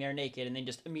 bathing there naked, and then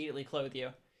just immediately clothe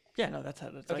you. Yeah, no, that's how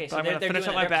it's Okay, like. so I'm gonna they're finish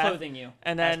doing up my that. They're bath, clothing you,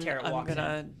 and as then Tarot I'm walks in.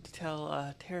 gonna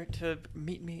tell Terrace to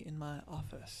meet me in my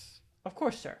office. Of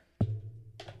course, sir.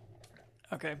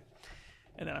 Okay,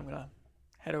 and then I'm gonna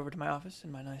head over to my office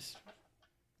in my nice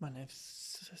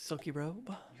silky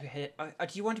robe. You hit. Do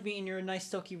you want to be in your nice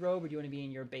silky robe, or do you want to be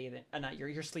in your bathing? Not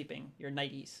your sleeping, your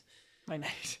nighties. My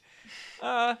night.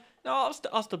 No, I'll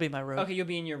still be in my robe. Okay, you'll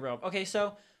be in your robe. Okay,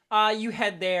 so you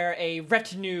head there, a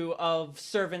retinue of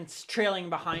servants trailing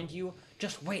behind you,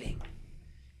 just waiting.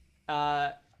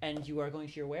 And you are going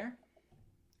to your where?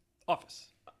 Office.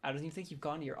 I don't even think you've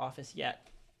gone to your office yet.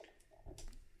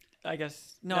 I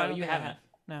guess no, No, I don't you think I haven't. have.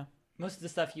 No. Most of the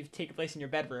stuff you've taken place in your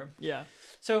bedroom. Yeah.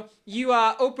 So you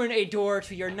open a door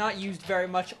to your not used very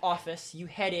much office. You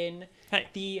head in.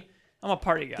 Hey, I'm a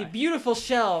party guy. The beautiful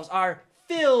shelves are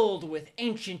filled with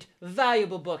ancient,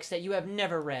 valuable books that you have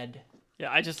never read.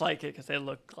 Yeah, I just like it because they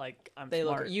look like I'm They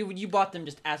smart. look. You bought them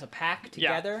just as a pack Yeah.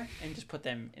 together and just put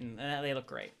them in. And they look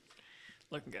great.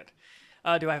 Looking good.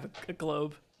 Do I have a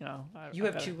globe? You know. You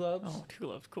have 2 globes. Oh, 2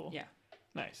 globes. Cool. Yeah.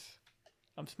 Nice.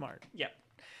 I'm smart. Yep.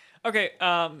 Okay.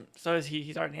 So is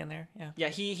he's already in there? Yeah. Yeah.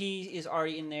 He is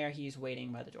already in there. He's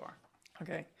waiting by the door.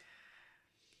 Okay.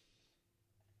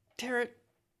 Tarot,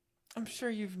 I'm sure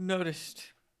you've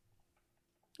noticed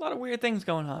a lot of weird things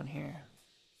going on here.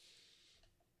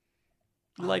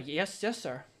 Like yes,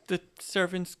 sir. the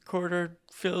servants' quarter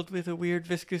filled with a weird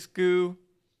viscous goo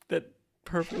that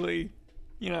perfectly,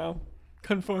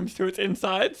 conforms to its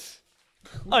insides.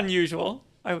 Unusual,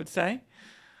 I would say.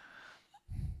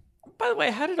 By the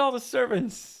way, how did all the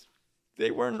servants?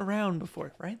 They weren't around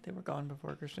before, right? They were gone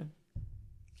before Christian.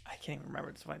 I can't even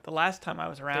remember this point. The last time I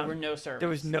was around, There were no servants. there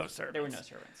was no servants. There were no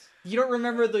servants. You don't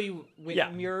remember the Yeah.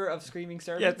 mirror of screaming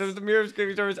servants? Yeah, there was the mirror of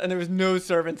screaming servants, and there was no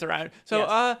servants around. So,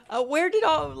 Yes.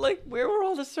 where were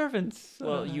all the servants?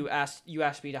 Well, you asked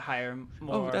me to hire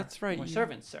more. that's right, More you-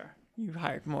 servants, sir. You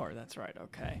hired more. That's right.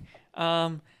 Okay.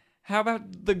 How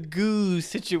about the goo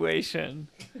situation?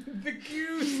 The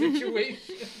goo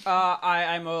situation.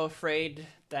 I'm afraid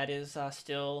that is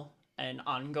still an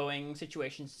ongoing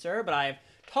situation, sir. But I've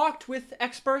talked with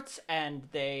experts, and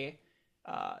they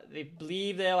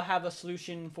believe they'll have a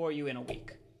solution for you in a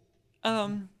week.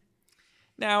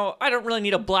 Now, I don't really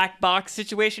need a black box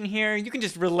situation here. You can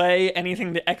just relay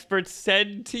anything the experts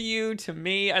said to you to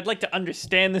me. I'd like to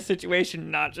understand the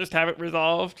situation, not just have it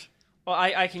resolved. Well,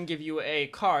 I can give you a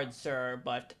card, sir,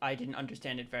 but I didn't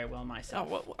understand it very well Oh, myself.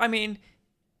 well, I mean,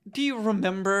 do you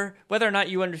remember whether or not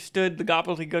you understood the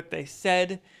gobbledygook they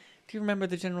said? Do you remember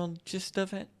the general gist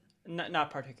of it?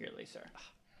 Not particularly, sir.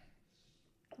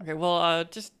 Okay, well,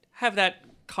 just have that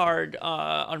card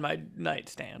on my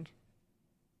nightstand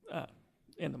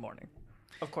in the morning.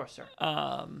 Of course, sir.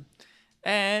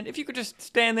 And if you could just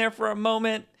stand there for a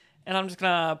moment, and I'm just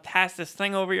gonna pass this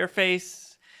thing over your face.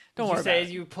 Don't worry you about say it.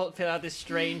 you fill out this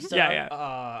strange stuff.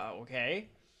 Yeah. Okay.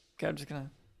 Okay, I'm just gonna.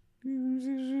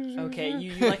 Okay,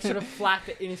 you like sort of flap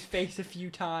it in his face a few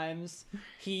times.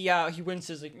 He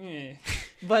winces like, eh.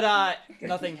 But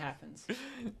nothing happens.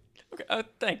 Okay,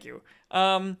 thank you.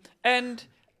 And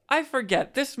I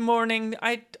forget. This morning,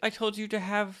 I told you to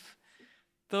have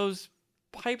those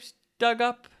pipes dug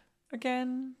up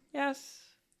again. Yes.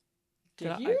 Did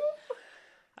I- you?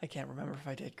 I can't remember if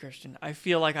I did, Christian. I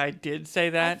feel like I did say I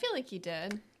that. feel like you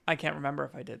did. I can't remember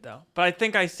if I did though. But I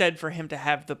think I said for him to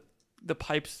have the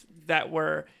pipes that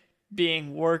were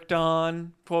being worked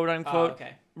on, quote unquote,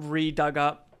 Okay. re-dug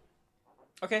up.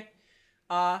 Okay.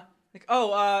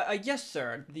 Yes,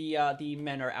 sir. The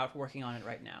men are out working on it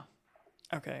right now.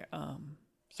 Okay.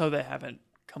 So they haven't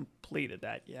completed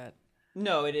that yet.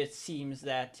 No, it seems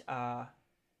that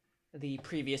the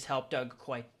previous help dug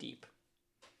quite deep.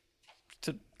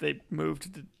 So they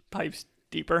moved the pipes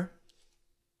deeper.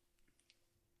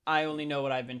 I only know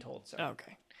what I've been told, sir.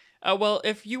 Okay. Well,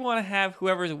 if you want to have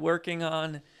whoever's working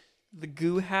on the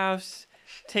goo house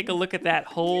take a look at that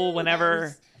hole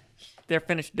whenever they're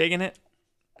finished digging it.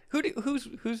 Who's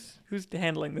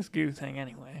handling this goo thing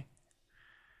anyway?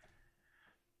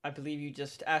 I believe you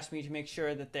just asked me to make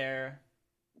sure that their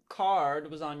card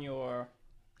was on your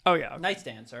Oh yeah. Okay.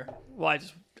 nightstand, sir. Well,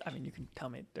 I mean, you can tell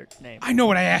me their name. I know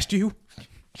what I asked you.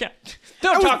 Yeah.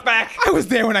 Don't talk back. I was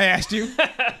there when I asked you.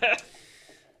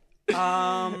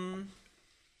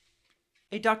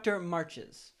 A Dr.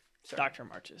 Marches, sir. Dr.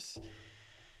 Marches.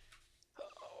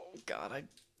 Oh God, I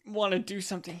want to do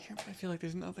something here, but I feel like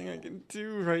there's nothing I can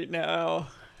do right now.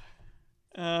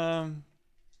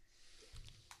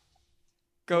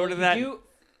 Go to that.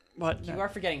 What? You are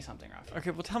forgetting something, Raphael.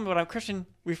 Okay, well, tell me what I'm Christian.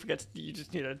 We forget. You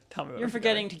just need to tell me what You're I'm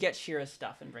forgetting to get Shira's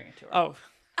stuff and bring it to her. Oh.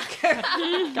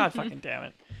 God fucking damn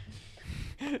it.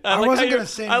 I like wasn't how gonna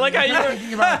say. I like how anything. I was you.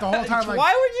 thinking about it the whole time. Like,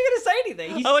 Why weren't you gonna say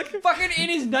anything? He's I like- fucking in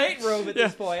his nightrobe at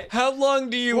this point. How long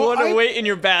do you Well, want to I- wait in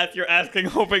your bath? You're asking,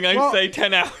 hoping I Well- say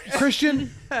 10 hours. Christian,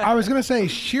 I was gonna say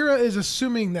Shira is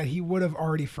assuming that he would have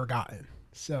already forgotten.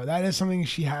 So that is something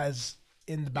she has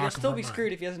in the back You'll of still her be mind.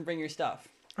 screwed if he doesn't bring your stuff.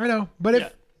 I know, but Yeah.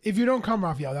 if you don't come,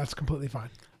 Raphael, that's completely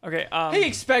fine. Okay. He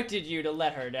expected you to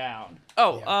let her down.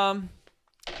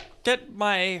 Get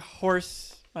my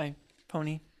horse, my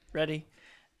pony, ready,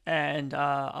 and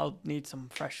I'll need some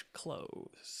fresh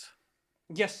clothes.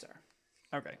 Yes, sir.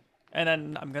 Okay. And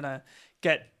then I'm gonna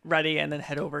get ready and then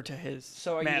head over to his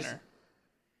So are you manor.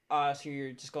 So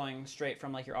you're just going straight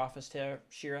from like your office to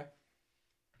Shira?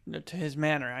 No, to his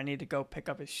manor. I need to go pick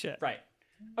up his shit. Right.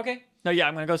 Okay. No, yeah,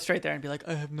 I'm gonna go straight there and be like,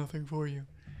 I have nothing for you.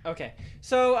 Okay.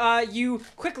 So you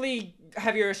quickly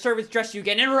have your servants dress you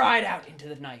again and ride out into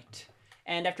the night.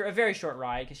 And after a very short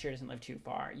ride, because Shira doesn't live too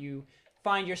far, you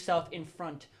find yourself in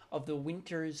front of the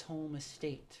Winter's Home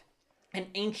Estate, an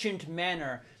ancient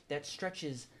manor that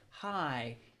stretches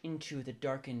high into the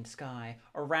darkened sky.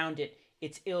 Around it,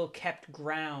 its ill-kept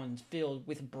grounds filled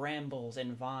with brambles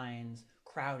and vines,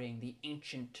 crowding the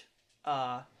ancient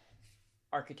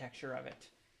architecture of it.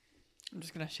 I'm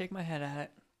just gonna shake my head at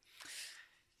it.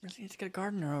 Really need to get a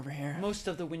gardener over here. Most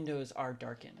of the windows are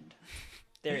darkened.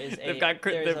 There is a They've got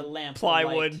there is the a lamp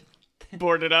plywood light.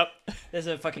 boarded up. There's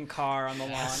a fucking car on the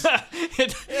lawn.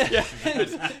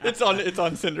 It's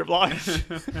on cinder blocks.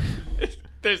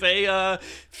 There's a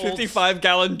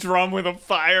 55-gallon drum with a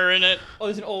fire in it. Oh,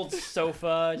 there's an old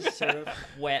sofa, just sort of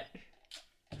wet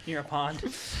near a pond.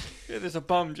 Yeah, there's a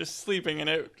bum just sleeping in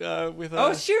it with a.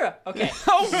 Oh, Shira. Okay.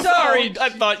 Oh, sorry. I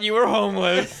thought you were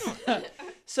homeless.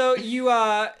 So you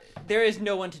there is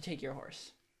no one to take your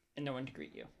horse, and no one to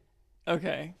greet you.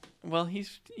 Okay. Well,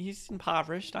 he's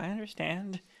impoverished. I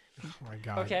understand. Oh my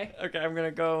god. Okay. Okay, I'm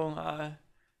gonna go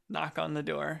knock on the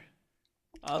door.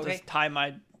 I'll Okay. just tie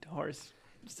my horse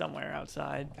somewhere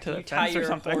outside to You the tie fence or your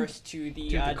something. horse to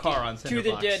the car on to cinder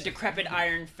the blocks. decrepit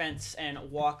iron fence and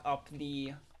walk up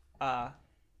the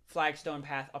flagstone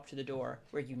path up to the door,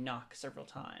 where you knock several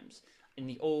times in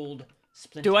the old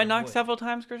splintered Do I knock wood. several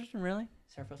times, Christian? Really?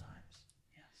 Several times.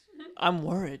 Yes. I'm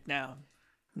worried now.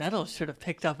 Nettle should have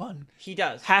picked up on He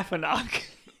does. half a knock.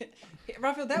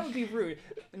 Raphael, that would be rude.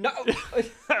 No,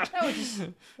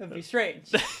 that would be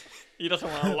strange. He doesn't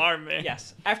want to alarm me.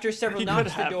 Yes. After several He knocks,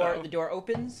 could have, though. the door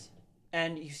opens,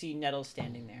 and you see Nettles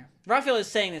standing there. Raphael is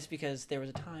saying this because there was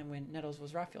a time when Nettles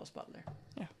was Raphael's butler.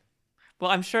 Well,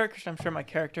 I'm sure my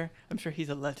character. I'm sure he's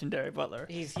a legendary butler.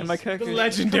 He's and my character. the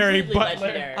legendary completely butler.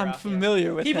 legendary, I'm Raphael.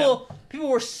 familiar with him. People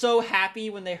were so happy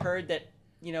when they heard that,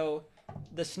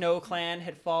 the Snow Clan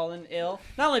had fallen ill.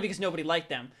 Not only because nobody liked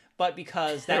them, but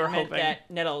because They that were meant hoping. that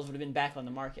Nettles would have been back on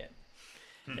the market.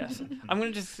 Yes. I'm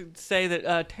gonna just say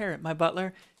that Tarrant, my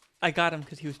butler, I got him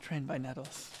because he was trained by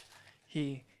Nettles.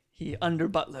 He under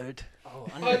butlered. Oh,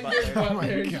 under butler. Oh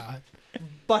my god.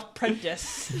 Butt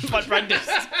prentice. But Brendan.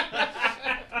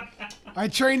 I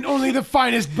train only the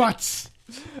finest butts.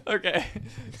 Okay.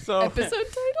 So Episode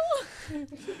title?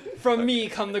 From me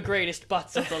come the greatest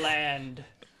butts of the land.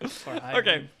 For I am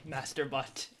Okay. Master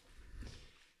Butt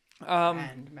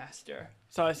and Master.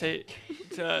 So I say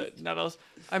to Nettles,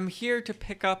 I'm here to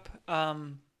pick up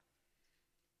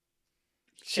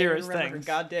Shira's Remember her things.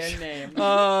 goddamn name.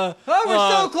 Oh,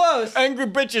 we're so close. Angry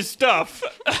bitches stuff.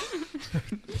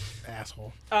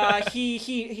 Asshole.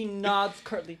 He nods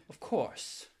curtly. Of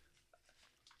course.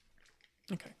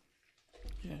 Okay.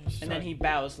 Yeah, And then he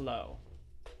bows low.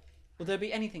 Will there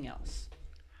be anything else?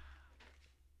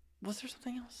 Was there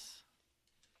something else?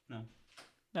 No.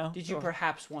 No. Did you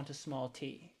perhaps want a small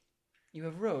tea? You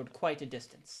have rode quite a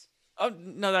distance. Oh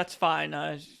no, that's fine.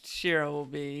 Shira will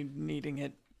be needing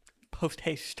it post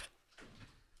haste.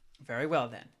 Very well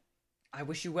then. I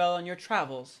wish you well on your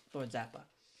travels, Lord Zappa.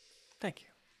 Thank you.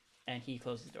 And he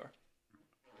closes the door.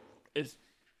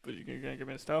 Are you gonna give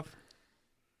me the stuff?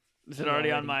 Is it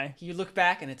already on my? You look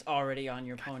back and it's already on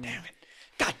your pony.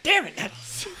 God damn it,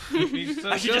 Nettles!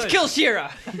 I should just kill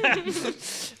Shira.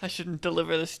 I shouldn't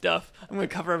deliver this stuff. I'm gonna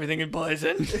cover everything in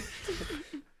poison.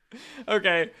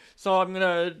 Okay, so I'm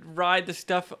gonna ride the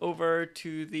stuff over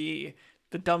to the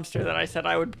dumpster that I said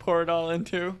I would pour it all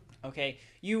into. Okay,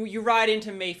 you ride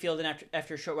into Mayfield, and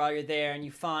after a short while you're there, and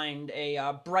you find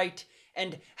a bright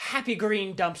and happy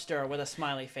green dumpster with a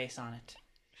smiley face on it.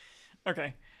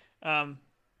 Okay,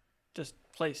 just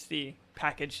place the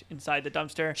package inside the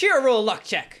dumpster. Shira, roll a luck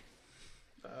check.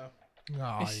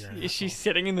 Oh, Is she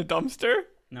sitting in the dumpster?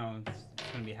 No, it's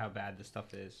gonna be how bad the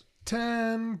stuff is.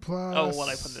 10 plus. Oh, what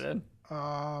I put it in.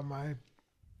 My,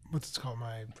 what's it called?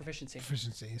 My Proficiency.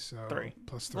 proficiency. So 3.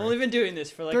 plus 3. We've only been doing this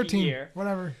for like 13. a year.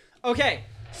 Whatever. Okay,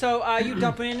 so you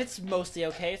dump it in. It's mostly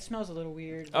okay. It smells a little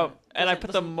weird. Oh, but and I doesn't-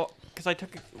 put the doesn't- because I took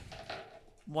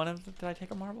one of the. Did I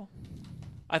take a marble?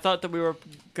 I thought that we were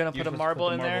gonna put a marble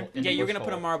in there. Yeah, you're gonna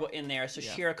put a marble in there, so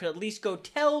Shira could at least go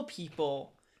tell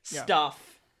people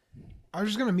stuff. I was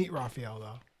just going to meet Raphael,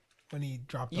 though, when he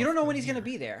dropped You don't off know the when he's gonna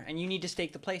gear. be there, and you need to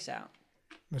stake the place out.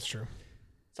 That's true.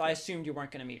 So I assumed you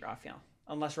weren't gonna meet Raphael,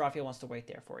 unless Raphael wants to wait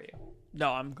there for you.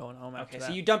 No, I'm going home after Okay, that.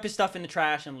 so you dump his stuff in the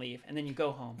trash and leave, and then you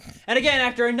go home. And again,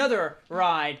 after another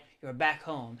ride, you're back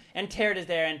home, and Tarrant is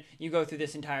there, and you go through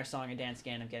this entire song and dance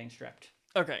again of getting stripped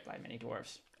Okay, by many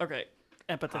dwarves okay,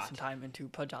 and put this Hot. in time into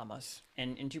pajamas.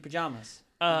 and into pajamas.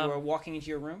 You Um, are walking into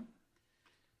your room,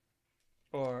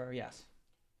 or yes,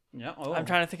 no. Oh, I'm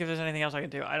trying to think if there's anything else I can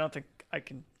do. I don't think I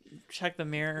can check the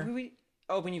mirror.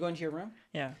 Oh, when you go into your room.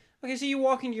 Yeah. Okay, so you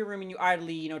walk into your room and you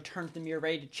idly, turn to the mirror,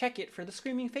 ready to check it for the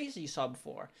screaming faces you saw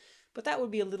before. But that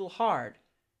would be a little hard,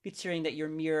 considering that your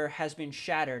mirror has been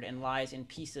shattered and lies in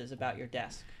pieces about your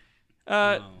desk.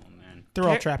 Oh man. They're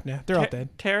all trapped now. They're all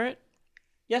dead. Tarrant,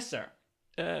 Yes, sir.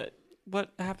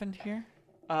 what happened here?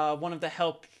 One of the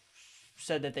help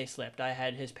said that they slipped. I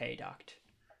had his pay docked.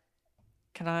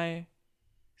 Can I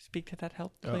speak to that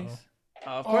help, please?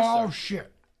 Of course, Oh, sir.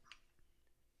 shit.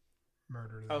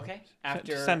 Murder. them. Okay.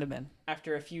 After Send him in.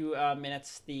 After a few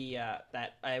minutes,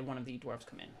 one of the dwarves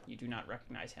come in. You do not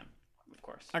recognize him, of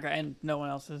course. Okay, and no one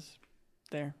else is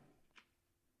there.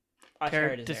 Carrot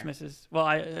Carrot is there. dismisses. Well,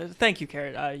 I thank you,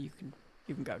 Carrot. You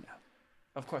can go now.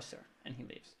 Of course, sir. And he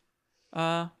leaves.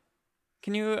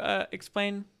 Can you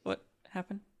explain what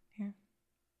happened here?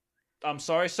 I'm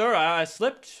sorry, sir. I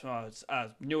slipped. I was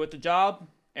new at the job.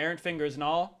 Errant fingers and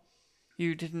all.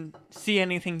 You didn't see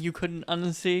anything you couldn't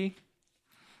unsee?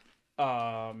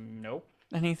 Nope.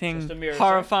 Anything Just a mirror, sir.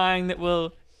 horrifying that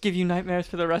will give you nightmares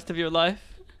for the rest of your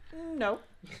life? No.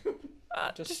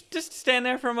 Just stand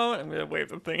there for a moment. I'm gonna wave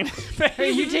the thing.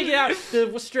 You take it out.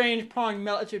 The strange prong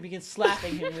melts and begins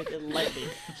slapping him with it lightly.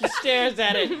 He stares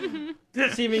at it,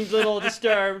 seeming a little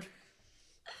disturbed.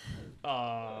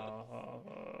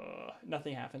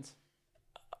 Nothing happens.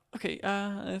 Okay.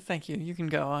 Thank you. You can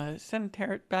go. Send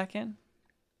Tarrant back in.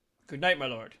 Good night, my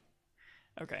lord.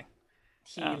 Okay.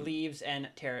 He leaves and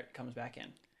Tarrant comes back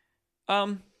in.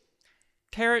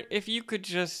 Tarrant, if you could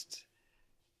just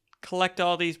collect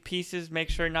all these pieces, make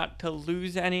sure not to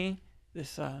lose any.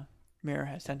 This mirror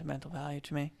has sentimental value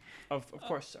to me. Of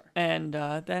course, sir. And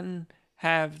then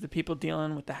have the people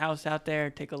dealing with the house out there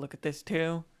take a look at this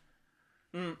too.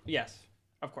 Yes,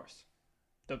 of course.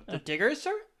 The diggers,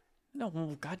 sir? No,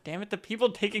 God damn it, the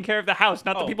people taking care of the house,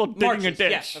 not the people digging a Marches,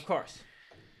 ditch. Yes, of course.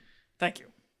 Thank you.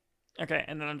 Okay,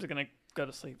 and then I'm just gonna go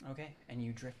to sleep. Okay, and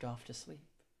you drift off to sleep.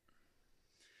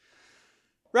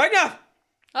 Ragnar!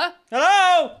 Huh?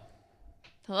 Hello!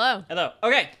 Hello. Hello.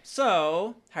 Okay,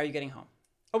 so how are you getting home?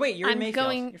 Oh wait, you're in I'm Mayfield.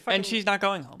 going- You're fucking- And she's not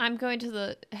going home. I'm going to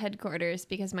the headquarters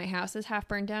because my house is half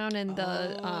burned down and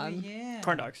the yeah.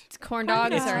 Corn dogs. corn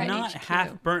dogs It's are at not HQ.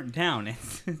 half burnt down.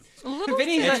 It's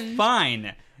Vinny's it's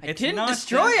fine. It's didn't not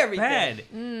destroy that everything.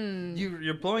 Bad.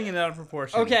 You're blowing it out of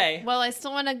proportion. Okay. Well, I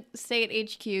still want to stay at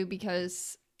HQ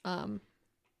because of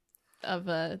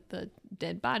the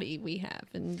dead body we have,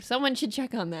 and someone should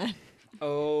check on that.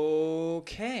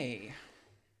 Okay.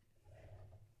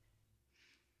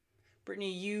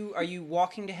 Brittany, are you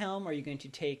walking to Helm, or are you going to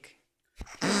take?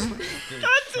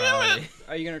 Charlie.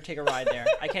 Are you going to take a ride there?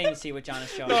 I can't even see what John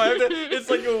is showing. It's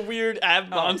like a weird ab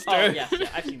monster. Oh, yes, yeah,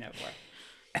 I've seen that before.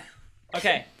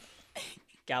 Okay.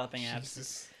 Galloping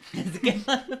abs.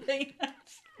 Galloping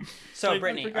abs. So, Like,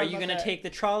 Brittany, we forgot are you about going to that. take the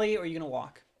trolley, or are you going to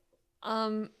walk?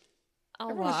 I'll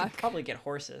Everyone should walk. probably get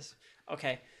horses.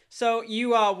 Okay. So,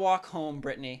 you walk home,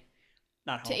 Brittany.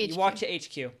 Not To home. You HQ. walk to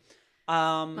HQ.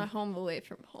 My home away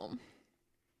from home.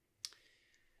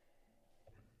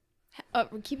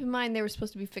 Keep in mind they were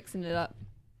supposed to be fixing it up.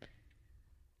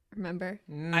 Remember?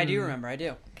 I do remember. I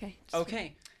do. Okay.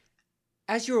 Okay.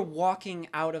 As you're walking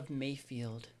out of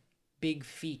Mayfield, big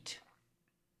feet,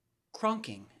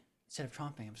 cronking. Instead of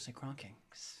tromping, I'm just saying cronking.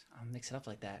 'Cause I'll mix it up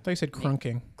like that. I thought you said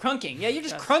crunking. Crunking. Yeah, you're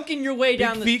just crunking your way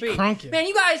down the feet street. crunking. Man,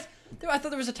 you guys, I thought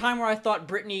there was a time where I thought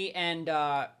Brittany and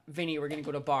Vinny were going to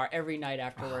go to a bar every night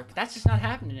after work. That's just not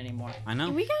happening anymore. I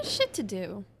know. We got shit to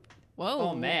do.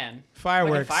 Whoa. Oh, man.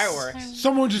 Fireworks. Like fireworks.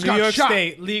 Someone just New got York shot.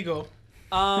 State, legal.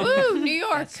 Woo, New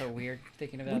York. That's so weird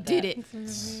thinking about We that. did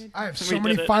it. I have so We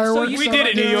many did it. fireworks. We did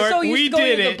it, New York. So used We to going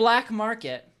did to the it. black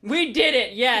market. We did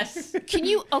it, yes. Can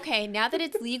you, okay, now that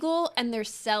it's legal and they're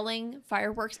selling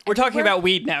fireworks We're talking everywhere, about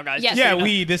weed now, guys. Yes. Just so Yeah, you know.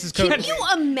 weed. This is Can code. you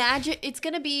imagine? It's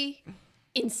going to be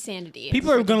insanity. in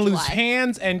People are going to lose July.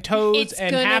 hands and toes It's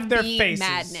and gonna half their be faces.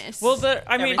 madness. Well,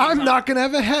 I mean, Everything. I'm not gonna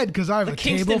have a head because I have The a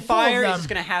table Kingston full fire of is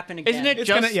them. going to happen again. isn't it It's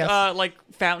just gonna- yes. like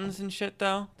fountains and shit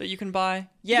though that you can buy?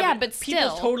 Yeah, but people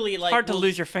still. totally like Hard to will-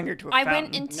 lose your finger to a I fountain.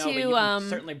 went into No, but you can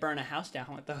certainly burn a house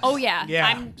down with those. Oh yeah, Yeah.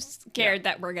 I'm scared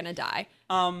that we're gonna die.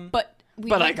 But we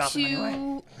But I went got them to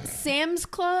anyway. Sam's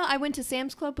Club. I went to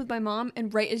Sam's Club with my mom,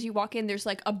 and right as you walk in, there's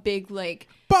like a big like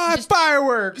Buy just-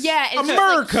 fireworks. yeah, it's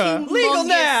America. just, like, Legal humongous-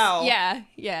 now!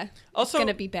 Yeah. Also, it's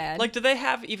gonna be bad. Like, do they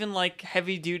have even like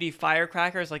heavy duty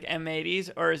firecrackers like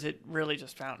M80s, or is it really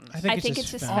just fountains? I think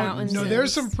it's just fountains. fountains. No, and-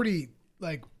 there's some pretty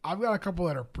like I've got a couple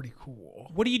that are pretty cool.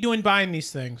 What are you doing buying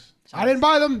these things? I didn't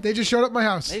buy them; they just showed up at my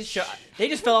house. They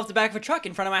just fell off the back of a truck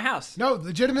in front of my house. No,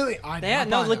 legitimately, I They did had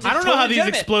not no buy legit- them. I don't know how Totally these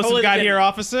legitimate. explosives Totally got here, legitimate.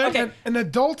 officer. Okay. An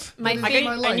adult. My that I is get-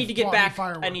 my I life need to get bought me back. I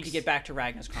fireworks. need to get back to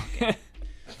Ragnar's cronking.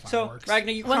 So Fireworks.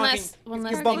 Ragnar, you one cronking? last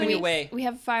You're bumping thing. your way. We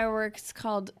have fireworks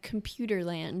called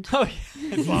Computerland. Oh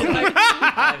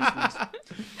yeah.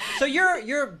 So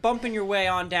you're bumping your way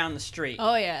on down the street,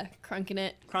 Oh yeah, crunking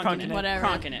it. crunking it, whatever.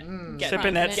 crunking it, Sipping that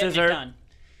Getting getting it scissor. done.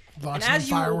 And Bought some as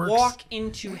you fireworks. walk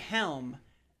into Helm,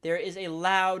 there is a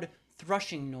loud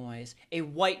thrushing noise, a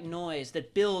white noise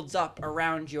that builds up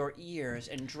around your ears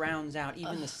and drowns out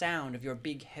even the sound of your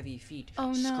big heavy feet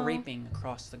Oh, no. scraping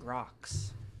across the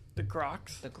rocks. The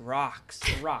Crocs. The rocks.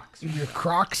 The rocks. Your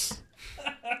Crocs.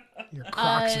 Your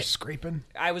Crocs are scraping.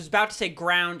 I was about to say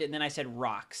ground and then I said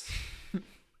rocks.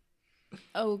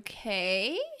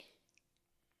 Okay.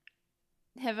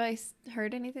 Have I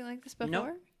heard anything like this before?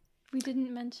 Nope. We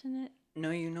didn't mention it.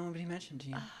 No, nobody mentioned to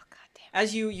you. Oh god damn.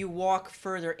 As you walk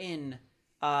further in,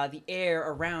 the air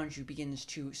around you begins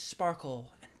to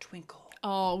sparkle and twinkle.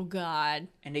 Oh god.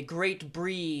 And a great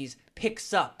breeze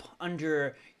picks up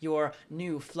under your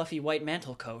new fluffy white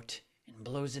mantle coat and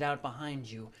blows it out behind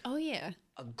you. Oh yeah.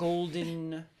 A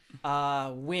golden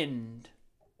wind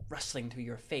rustling through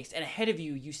your face. And ahead of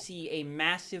you, you see a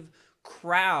massive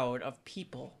crowd of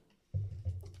people.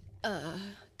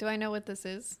 Do I know what this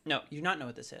is? No, you do not know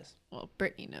what this is. Well,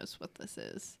 Brittany knows what this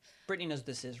is. Brittany knows what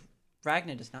this is.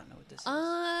 Ragnar does not know what this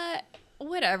is.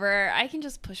 Whatever. I can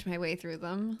just push my way through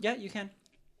them. Yeah, you can.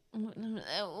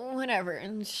 Whatever,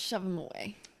 and shove them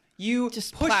away. You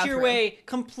Just push plow your through. way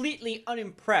completely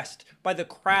unimpressed by the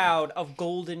crowd of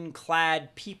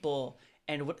golden-clad people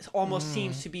and what almost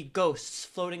seems to be ghosts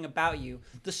floating about you.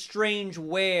 The strange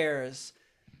wares,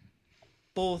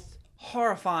 both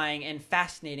horrifying and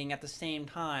fascinating at the same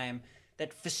time,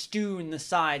 that festoon the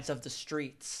sides of the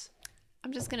streets.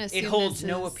 I'm just gonna assume It holds this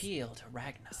no is appeal to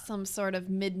Ragnar. some sort of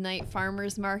midnight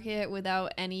farmer's market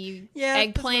without any Yeah,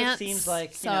 that's what it eggplants. seems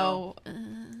like, you So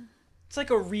It's like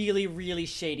a really, really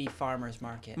shady farmer's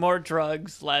market. More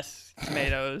drugs, less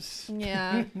tomatoes.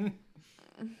 yeah,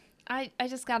 I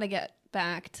just gotta get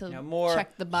back to More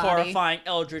check the body. horrifying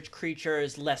eldritch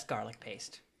creatures, less garlic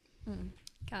paste.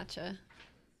 Gotcha.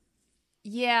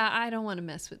 Yeah, I don't want to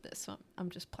mess with this, so I'm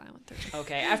just plowing through.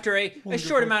 Okay, after a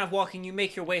short amount of walking, you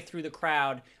make your way through the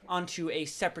crowd onto a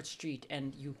separate street,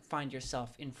 and you find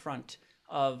yourself in front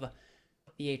of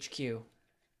the HQ.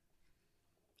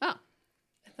 Oh,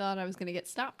 I thought I was gonna get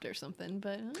stopped or something,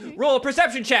 but okay. Roll a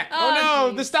perception check. Oh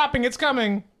no, the stopping, it's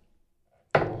coming.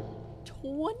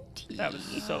 20. That was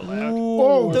so loud.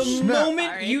 Oh, The snap.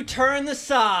 moment you turn the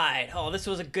side, this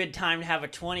was a good time to have a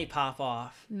 20 pop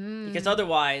off. Because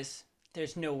otherwise,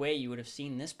 there's no way you would have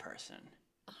seen this person.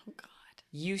 Oh God!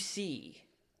 You see,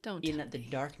 Don't in tell the me.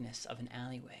 darkness of an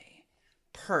alleyway,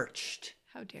 perched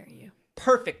How dare you?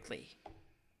 perfectly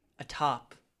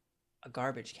atop a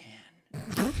garbage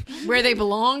can, Where they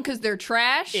belong, because they're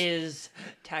trash. is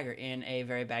Taggart in a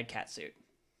very bad cat suit.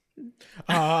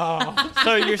 Oh,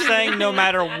 So you're saying no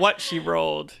matter what she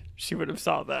rolled, she would have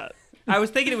saw that. I was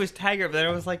thinking it was Taggart, but then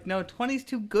I was like, no, 20's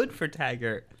too good for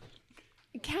Taggart.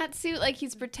 Cat suit, like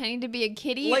he's pretending to be a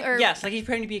kitty, Like or yes, like he's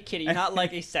pretending to be a kitty, not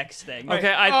like a sex thing.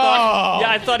 Okay,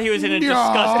 I thought he was in a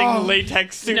disgusting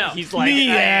latex suit. No. He's like,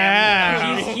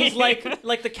 yeah. He's like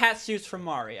the cat suits from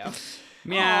Mario.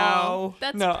 Meow.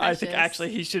 that's no, precious. I think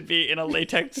actually he should be in a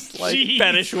latex like Jeez.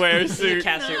 fetish wear The suit.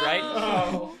 cat suit, right?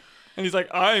 And he's like,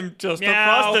 I'm just Meow. a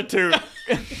prostitute.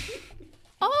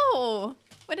 Oh,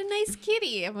 what a nice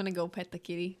kitty! I'm gonna go pet the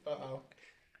kitty.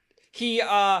 He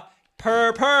purr.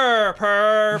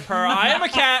 I am a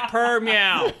cat. Purr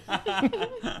meow.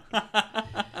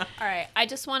 All right, I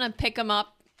just want to pick him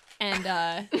up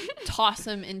and toss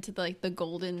him into the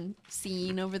golden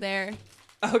scene over there.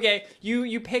 Okay,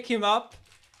 you pick him up,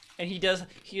 and he does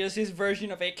his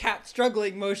version of a cat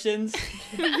struggling motions.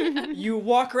 You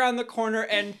walk around the corner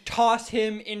and toss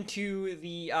him into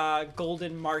the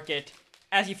golden market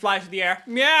as he flies through the air.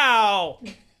 Meow.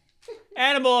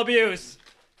 Animal abuse.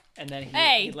 And then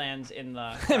he lands in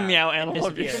the crowd Meow, and animal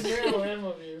abuse. disappears.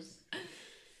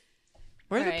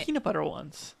 Where are the Alright. peanut butter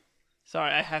ones?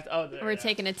 Sorry, I have to. Oh, there. We're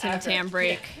taking a Tim Tam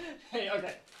break. Hey,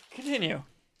 okay. Continue.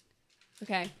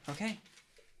 Okay. Okay.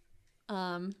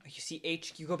 Um. You see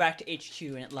you go back to HQ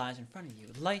and it lies in front of you.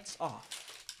 Lights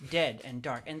off. Dead and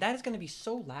dark. And that is going to be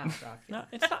so loud, Rock. No,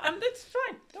 it's not. It's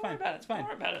fine. Don't worry fine, about it. it's fine. Don't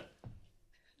worry about it.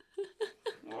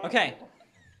 Okay.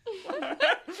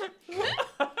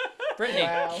 Brittany,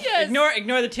 Yes.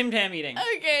 ignore the Tim Tam eating.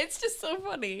 Okay, it's just so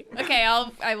funny. Okay,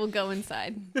 I will go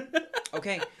inside.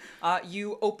 Okay,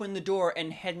 you open the door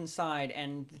and head inside,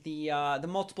 and the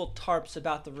multiple tarps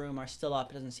about the room are still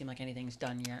up. It doesn't seem like anything's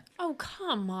done yet. Oh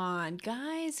come on,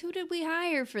 guys! Who did we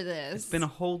hire for this? It's been a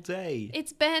whole day.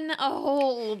 It's been a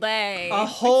whole day. A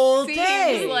whole Seems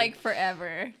day. like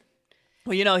forever.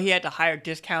 Well, you know, he had to hire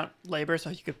discount labor so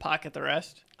he could pocket the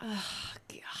rest. God.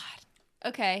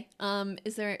 Okay.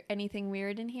 Is there anything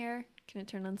weird in here? Can I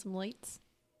turn on some lights?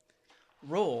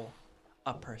 Roll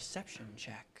a perception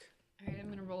check. All right, I'm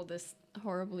gonna roll this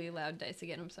horribly loud dice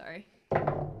again. I'm sorry.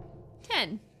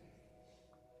 10.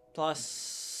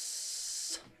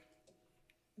 Plus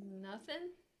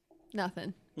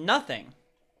Nothing. nothing.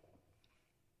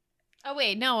 Oh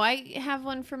wait, no, I have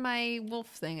one for my wolf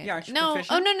thing. Yeah, aren't you no.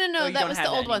 proficient? Oh no, Oh, you that don't was have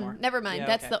the that old one. anymore. Never mind. Yeah,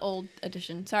 That's okay. the old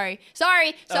edition. Sorry.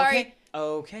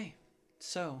 Okay.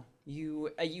 So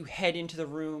you head into the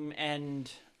room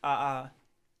and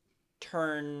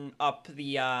turn up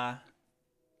the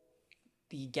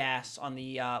gas on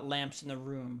the lamps in the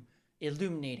room,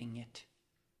 illuminating it.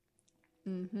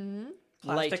 Mm-hmm.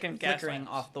 Light Plastic and gas flickering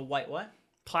lamps. off the white what?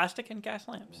 Plastic and gas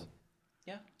lamps.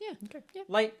 Yeah. Yeah. Okay. Yeah.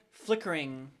 Light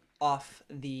flickering off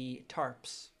the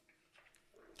tarps.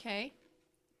 Okay.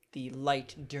 The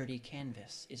light, dirty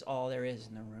canvas is all there is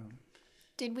in the room.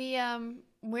 Did we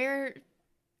where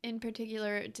in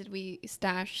particular did we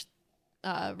stash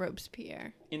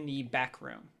Robespierre? In the back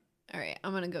room. All right,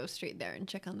 I'm gonna go straight there and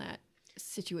check on that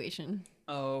situation.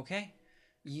 Okay.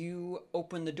 You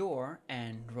open the door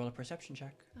and roll a perception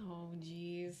check. Oh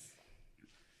jeez.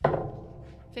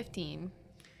 15.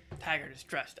 Taggart is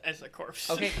dressed as a corpse.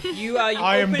 Okay, you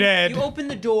am dead. You open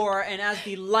the door, and as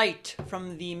the light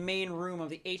from the main room of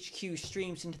the HQ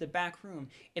streams into the back room,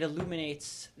 it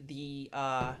illuminates the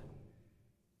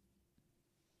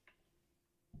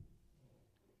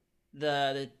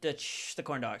the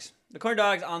corn dogs. The corn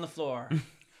dogs on the floor,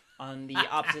 on the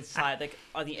opposite side, like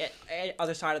on the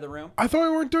other side of the room. I thought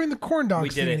we weren't doing the corn dogs We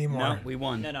did thing it. anymore. No, we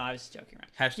won. No, I was joking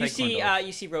around. Hashtag you see, corn dogs.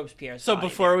 you see Robespierre's So body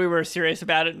before we were serious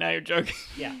about it, now you're joking.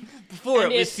 there. Yeah. Before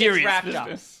And it was it's serious wrapped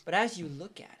business. up. But as you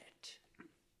look at it,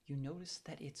 you notice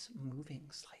that it's moving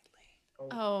slightly.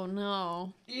 Oh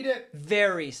no. Eat it.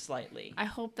 Very slightly. I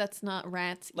hope that's not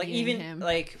rats Like eating even him.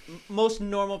 like most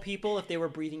normal people, if they were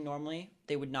breathing normally,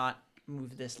 they would not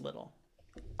move this little.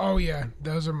 Oh yeah,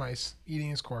 those are mice eating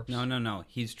his corpse. No.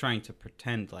 He's trying to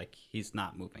pretend like he's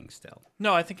not moving still.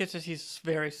 No, I think it's just he's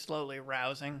very slowly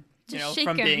rousing. You know, Just shake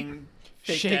from him. being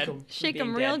fake Shake dead. him. Shake Being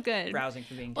him real dead, good. Browsing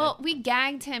from being dead. Well, we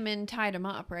gagged him and tied him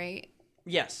up, right?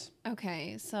 Yes.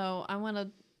 Okay, so I want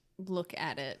to look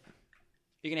at it.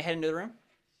 You're gonna head into the room.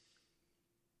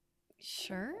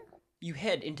 Sure. You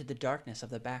head into the darkness of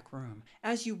the back room.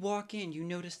 As you walk in, you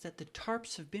notice that the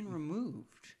tarps have been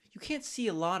removed. You can't see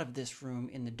a lot of this room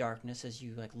in the darkness as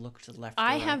you like look to the left. or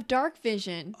I right. have dark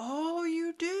vision. Oh,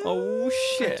 you do. Oh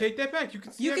shit! Take that back. You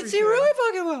can see You can see really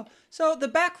fucking well. So the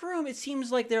back room, it seems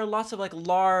like there are lots of like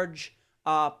large,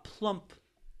 plump,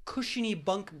 cushiony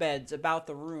bunk beds about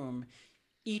the room,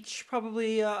 each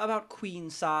probably about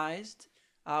queen-sized,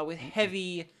 with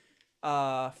heavy,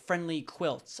 friendly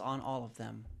quilts on all of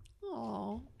them.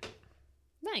 Oh,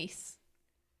 nice.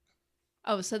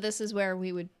 Oh, so this is where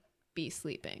we would be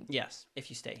sleeping. Yes, if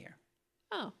you stay here.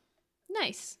 Oh,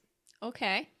 nice.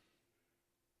 Okay.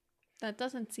 That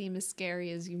doesn't seem as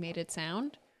scary as you made it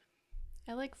sound.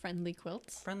 I like friendly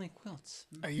quilts. Friendly quilts.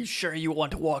 Are you sure you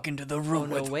want to walk into the room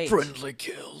no, with wait. friendly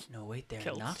kills? No, wait, they're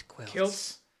Kilts. not quilts.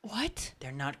 Kilts. What?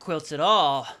 They're not quilts at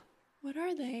all. What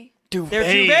are they? Duvets. They're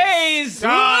duvets!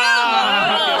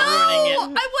 Oh, You're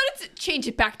ruining I it. wanted to change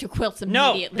it back to quilts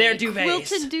No, immediately. they're duvets.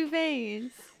 Quilted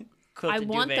duvets. I Quilted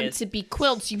want them duvets. to be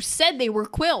quilts. You said they were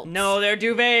quilts. No, they're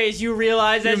duvets. You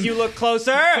realize as you look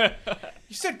closer.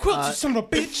 You said quilts, you son of a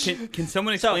bitch. Can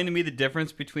someone explain to me the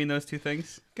difference between those two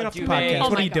things? Get off the duvet. podcast. Oh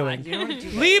What are my you God. doing? You know what a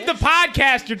duvet Leave the is?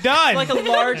 podcast. You're done. It's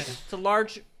like a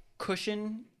large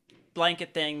cushion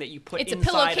blanket thing that you put It's a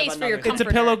inside pillowcase of for your another. It's a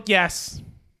comforter. pillow. Yes.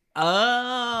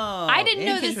 Oh. I didn't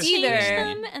know this Interesting. either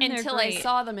Them and they're until I great.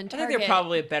 saw them in I Target. think they're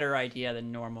probably a better idea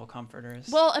than normal comforters.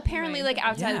 Well, apparently, Right. like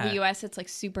outside of Yeah. the U.S., it's like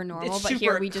super normal, it's but super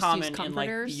here we just common use in like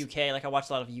comforters. the UK. Like I watch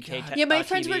a lot of UK. Yeah, my TV.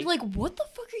 friends were like, "What the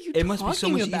fuck are you It talking must be so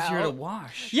much about?" easier to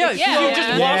wash. Yeah, Yeah. you just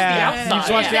wash Yeah. the outside. You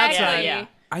just wash the Exactly. outside. Yeah.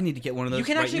 I need to get one of those. You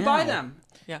can right actually now. buy them.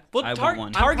 Yeah. Well, I want Target one.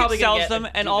 I'm Target probably gonna sells get them,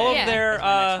 a and duvet all of Yeah. their as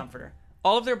my next comforter.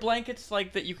 all of their blankets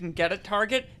like that you can get at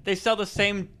Target, they sell the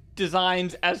same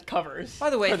designs as covers. By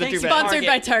the way, for the thanks duvet. Sponsored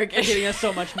by Target. for giving us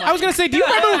so much money. I was gonna say, do you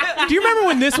remember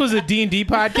when this was a D&D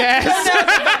podcast?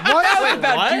 What?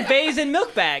 About What? duvets and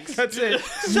milk bags. That's it.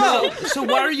 So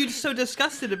why are you so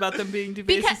disgusted about them being duvets?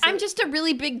 Because instead? I'm just a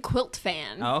really big quilt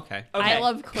fan. Oh, okay. Okay. I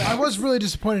love quilts. I was really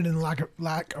disappointed in the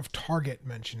lack of Target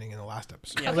mentioning in the last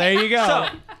episode. Yeah. There you go. So,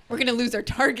 We're gonna lose our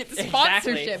Target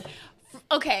sponsorship.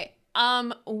 Okay.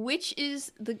 Which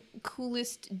is the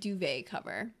coolest duvet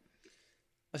cover?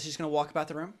 I was just gonna walk about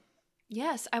the room.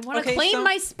 Yes, I want to Okay, claim so-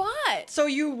 my spot. So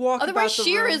you walk Otherwise, about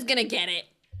the Shira's room. gonna get it.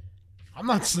 I'm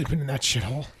not sleeping in that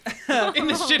shithole. In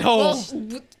the Well,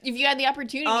 shithole. if you had the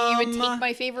opportunity, you would Um, take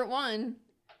my favorite one.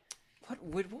 What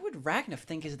would Ragnar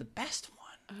think is the best one?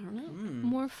 I don't know.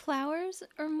 More flowers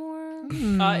or more?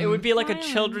 It would be like a Wow.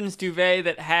 children's duvet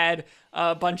that had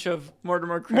a bunch of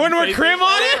Mortimer Crim. Mortimer faces. Crim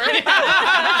on it?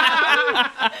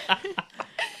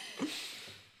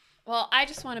 Well, I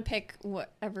just want to pick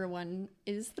whatever one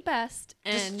is the best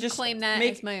and claim that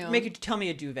as my own. Tell me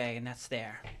a duvet, and that's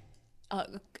there.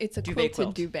 It's a Duvet quilted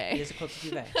quilt. duvet. It is a quilted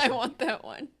duvet. I want that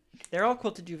one. They're all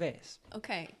quilted duvets.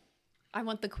 Okay. I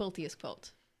want the quiltiest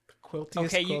quilt. Quiltiest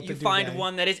Okay, you quilted find duvet.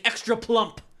 one that is extra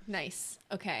plump. Nice.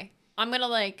 Okay. I'm going to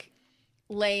like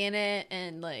lay in it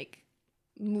and like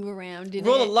move around in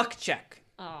Roll it. a luck check.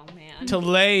 Oh man. To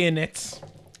lay in it.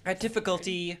 At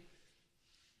difficulty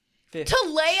 15.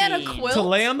 To lay at a quilt? To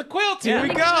lay on the quilt. Here Yeah. we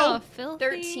Oh, go. filthy.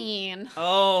 13.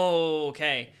 Oh,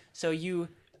 okay. So you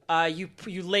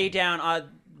lay down.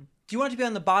 Do you want it to be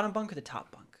on the bottom bunk or the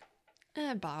top bunk?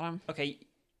 Bottom. Okay.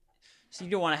 So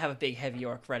you don't want to have a big heavy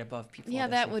orc right above people. Yeah, all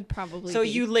that stuff. would probably So be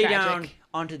you lay down tragic.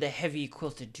 onto the heavy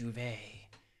quilted duvet.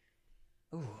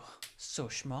 Ooh, so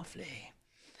schmoffly.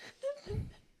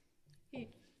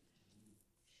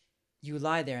 You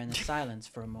lie there in the silence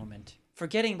for a moment,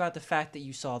 forgetting about the fact that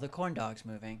you saw the corn dogs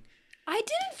moving. I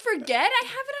didn't forget. I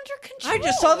have it under control. I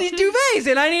just saw these duvets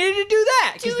and I needed to do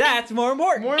that because Dude, that's more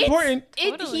important. More important.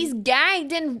 Totally. He's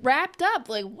gagged and wrapped up.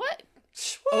 Like, what?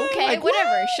 Well, Okay, like,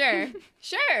 whatever. Sure.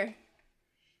 Sure.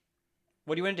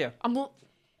 What do you want to do?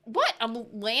 What? I'm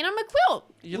laying on my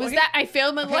quilt. You Was look that I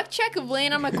failed my luck check of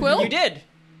laying on my quilt? You did.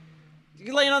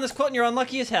 You're laying on this quilt and you're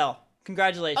unlucky as hell.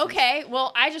 Congratulations. Okay,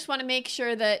 well, I just want to make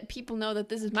sure that people know that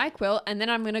this is my quilt, and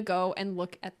then I'm gonna go and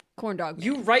look at Corn Dog Man.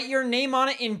 You write your name on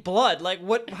it in blood. Like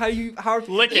what? How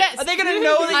lick it? Yes. Are they gonna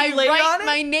know that I you laid write on it?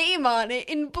 my name on it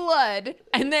in blood,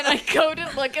 and then I go to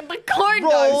look at the corn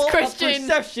Roll dogs, a Christian.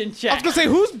 perception I check. was gonna say,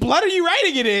 whose blood are you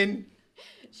writing it in?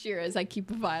 Sure is. I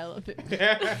keep a vial of it.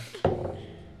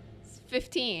 It's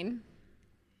 15.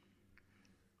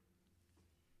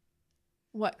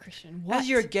 What, Christian? What? As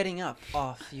you're getting up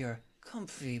off your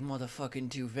comfy motherfucking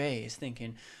duvets,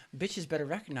 thinking, bitches better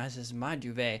recognize this is my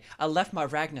duvet. I left my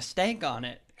Ragnar stank on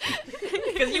it.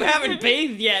 Because you haven't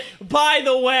bathed yet, by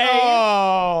the way.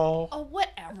 Oh,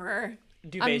 whatever.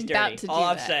 Duvet's I'm dirty. about to do All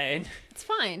I'm that. saying. It's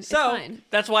fine. So- it's fine.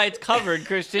 That's why it's covered,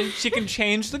 Christian. She can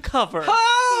change the cover.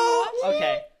 Oh!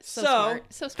 Okay. So smart.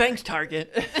 So smart. Thanks,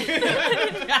 Target.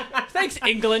 Thanks,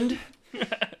 England.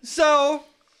 So,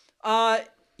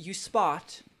 you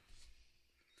spot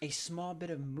a small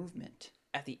bit of movement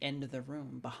at the end of the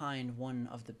room behind one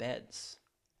of the beds.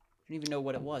 You didn't even know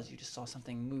what it was. You just saw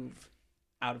something move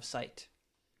out of sight.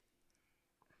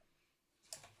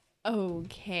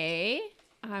 Okay.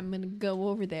 I'm gonna go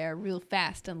over there real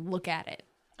fast and look at it.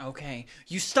 Okay.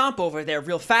 You stomp over there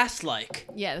real fast like.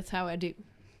 Yeah, that's how I do.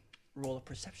 Roll a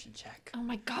perception check. Oh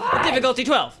my god. Difficulty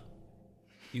 12.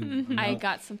 I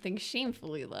got something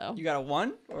shamefully low. You got a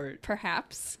 1 or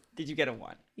Perhaps. did you get a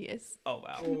 1? Yes. Oh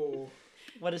wow.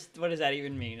 What does that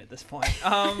even mean at this point?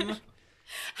 How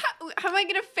am I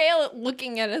gonna fail at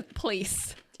looking at a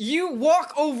place? You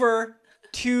walk over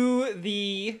to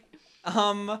the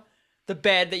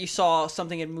bed that you saw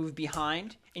something had moved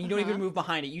behind, and you don't even move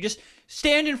behind it. You just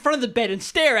stand in front of the bed and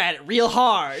stare at it real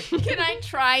hard. Can I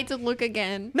try to look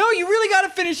again? No, you really gotta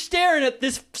finish staring at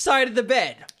this side of the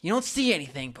bed. You don't see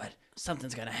anything, but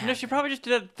something's gonna happen. No, she probably just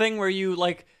did that thing where you,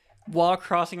 like, while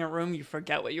crossing a room, you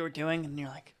forget what you were doing, and you're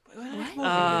like, Where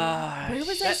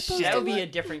was I supposed that to would be look? a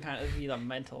different kind of, it would be a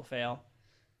mental fail.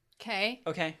 Okay.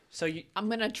 Okay, so you, I'm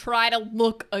gonna try to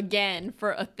look again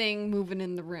for a thing moving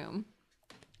in the room.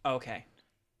 okay.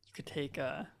 you could take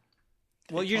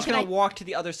Well, you're just gonna walk to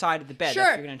the other side of the bed. That's Sure.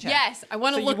 what you're gonna check. Yes, I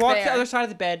want So to you look walk there. to the other side of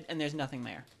the bed, and there's nothing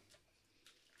there.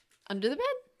 Under the bed?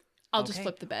 I'll just Okay.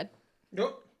 flip the bed.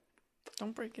 Nope.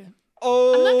 don't break it.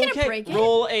 Oh, not gonna break it.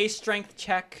 Roll a strength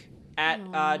check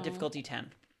at difficulty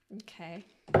 10. Okay.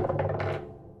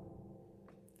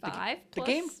 5 the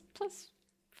game- plus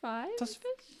 5?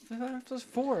 Plus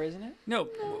 4, isn't it? No,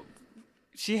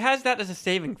 she has that as a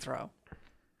saving throw,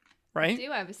 I right?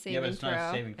 do have a saving Yeah, but it's throw. not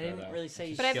a saving I throw. didn't though. really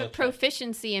say. But I have a Skill check.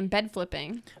 proficiency in bed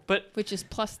flipping, But which is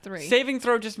plus 3. saving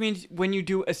throw just means when you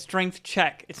do a strength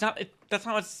check. It's not. That's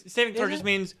not what saving throw Is just it?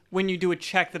 means when you do a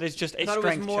check that is just a I thought it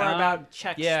was strength more check. about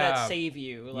checks yeah. that save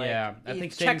you. Like, Yeah, I think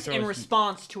it's saving checks throw in is-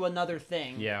 response to another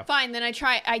thing. Yeah. Fine, then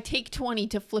I take 20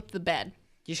 to flip the bed.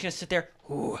 You're just gonna sit there.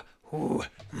 Ooh, ooh.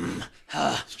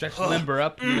 Stretch the limber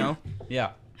up, you know?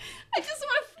 Yeah. I just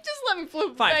want to just let me flip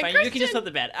the Fine, bed. fine. You can just Christian. flip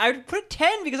the bed. I would put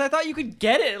 10 because I thought you could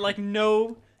get it like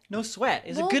no sweat.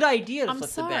 It's Well, a good idea to I'm flip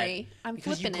sorry. the bed. I'm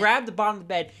because flipping you it. grab the bottom of the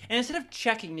bed and instead of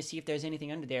checking to see if there's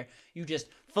anything under there, you just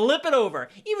flip it over.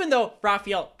 Even though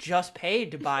Raphael just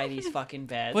paid to buy these fucking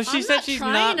beds. Well, she I'm said not she's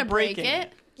trying not to break breaking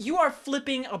it. You are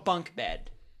flipping a bunk bed.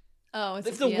 Oh, it's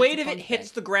If the weight of it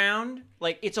hits the ground,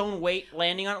 like its own weight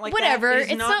landing on it like whatever. that, it is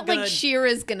It's not gonna... like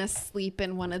Shira's gonna sleep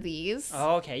in one of these.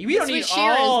 Oh, okay. You This don't need was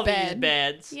Shira's all these bed.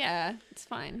 beds. Yeah, it's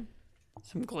fine.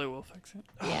 Some glue will fix it.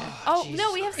 Yeah. Oh Jesus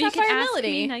no, we have You Sapphire can ask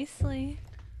Melody. me nicely.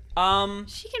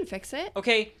 She can fix it.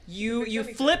 Okay, you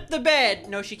flip the bed.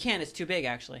 No, she can't. It's too big,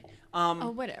 actually.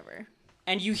 Oh, whatever.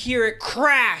 And you hear it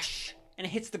crash, and it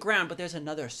hits the ground. But there's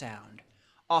another sound,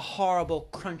 a horrible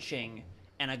crunching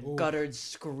and a guttered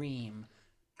scream,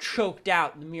 choked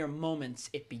out in the mere moments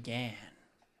it began.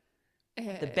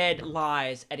 The bed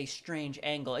lies at a strange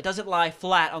angle. It doesn't lie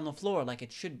flat on the floor like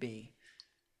it should be.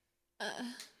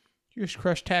 You just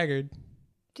crushed Taggart.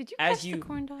 Did you As catch you the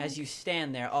corn dog? as you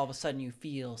stand there, all of a sudden you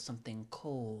feel something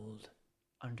cold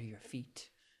under your feet.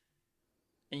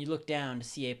 And you look down to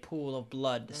see a pool of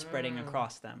blood spreading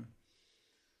across them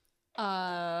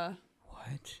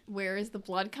What? Where is the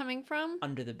blood coming from?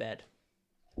 under the bed.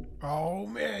 Oh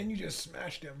man, you just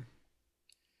smashed him.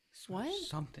 What?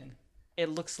 Something. It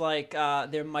looks like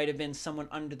there might have been someone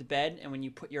under the bed, and when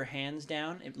you put your hands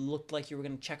down, it looked like you were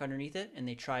going to check underneath it, and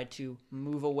they tried to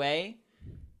move away,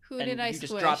 Who and did I you squish?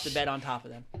 just dropped the bed on top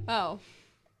of them. Oh.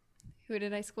 Who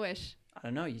did I squish? I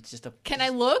don't know. You just Can I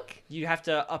look? You have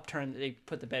to upturn. They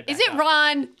put the bed back. Is it up.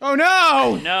 Ron? Oh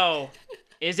no! No.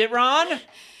 Is it Ron?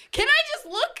 Can I just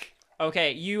look?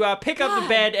 Okay, you pick up the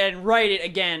bed and right it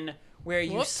again, where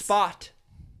you spot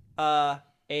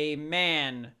a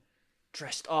man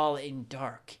dressed all in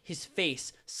dark, his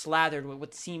face slathered with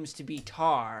what seems to be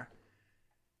tar.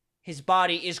 His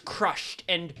body is crushed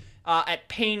and at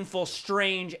painful,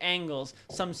 strange angles,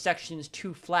 some sections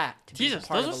too flat to be Jesus,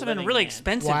 part those of must a have been living really man.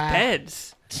 expensive Wow.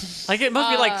 beds. Like it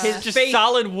must be like his just face-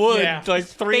 solid wood, Yeah. like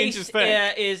 3 inches Face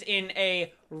thick. is in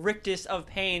a rictus of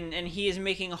pain, and he is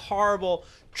making horrible,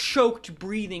 choked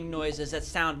breathing noises that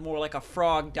sound more like a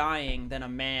frog dying than a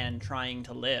man trying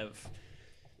to live.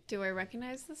 Do I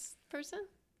recognize this person?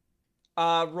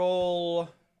 Roll.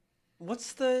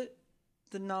 What's the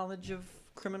knowledge of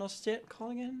criminal stat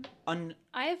called again?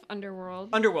 I have Underworld.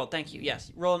 Underworld. Thank you.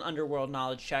 Yes. Roll an underworld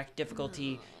knowledge check.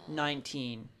 Difficulty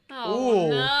 19. Oh Ooh.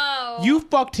 no! You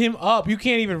fucked him up. You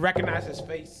can't even recognize his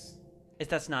face.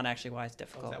 That's not actually why it's Is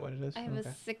difficult. that what it is? I have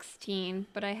a 16,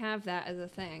 but I have that as a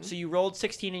thing. So you rolled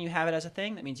 16 and you have it as a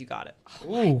thing. That means you got it.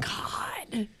 Ooh.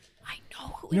 God, I know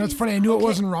who. You know, it's funny. I knew it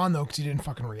wasn't Ron though, because he didn't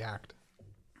fucking react.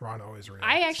 Ron always reacts.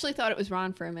 I actually thought it was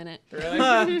Ron for a minute. Really?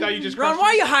 Thought you just Ron, why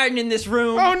are you hiding in this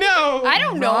room? Oh no! I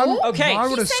don't know. Ron, Okay. Ron He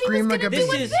would have said he was screamed like a gonna do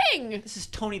baby. a thing. This is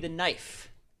Tony the Knife.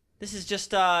 This is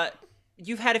just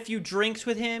you've had a few drinks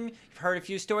with him. You've heard a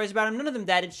few stories about him. None of them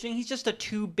that interesting. He's just a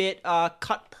 2-bit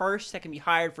cut purse that can be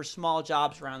hired for small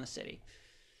jobs around the city.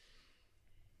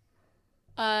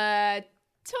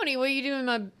 Tony, what are you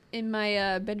doing in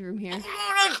my bedroom here?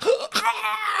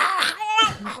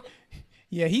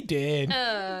 Yeah, he did.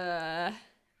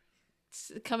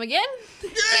 Come again?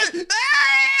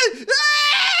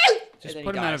 Just then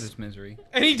put he him out of dies. his misery.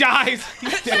 And he dies.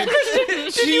 He's dead.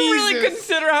 Did you really Jesus.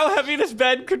 consider how heavy this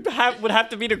bed would have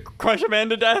to be to crush a man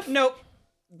to death? Nope.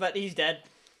 But he's dead.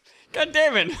 God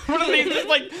damn it! What are these just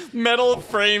like metal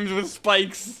frames with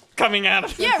spikes coming out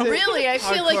of Yeah, really. I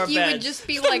feel like Hardcore you would beds. just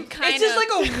be like kind It's of. just like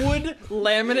a wood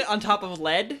laminate on top of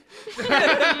lead.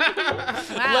 wow.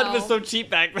 Lead was so cheap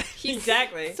back then.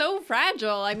 Exactly. so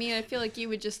fragile. I mean, I feel like you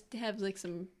would just have like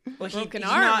some Well, broken he's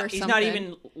arm not, or He's something. not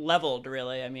even leveled,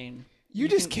 really. I mean, You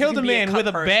just can- killed can a be man cut with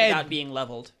a purse bed. without being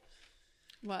leveled.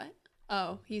 What?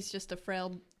 Oh, he's just a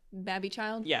frail babby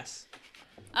child. Yes.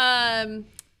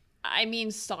 I mean,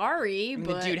 sorry, And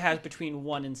but the dude has between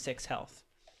 1 and 6 health,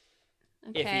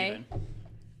 if okay. even.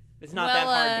 It's not that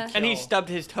Well, hard to kill. And he stubbed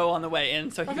his toe on the way in,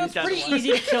 so he was It's down to pretty one.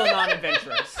 easy to kill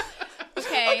non-adventurers.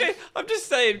 Okay. Okay, I'm just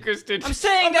saying, Kristen. I'm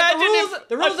saying that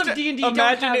the rules of Imagine D&D don't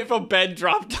Imagine have... if a bed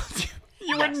dropped on you.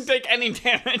 You wouldn't take any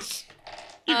damage.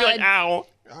 You'd be like, ow.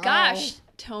 Gosh,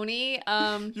 Tony.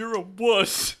 You're a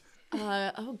wuss.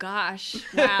 Oh gosh.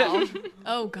 Wow.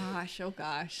 Oh gosh. Oh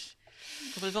gosh.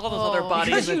 Well, there's all those other bodies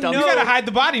Because that you dump. You gotta hide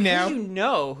the body now. You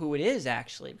know who it is,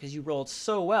 actually, because you rolled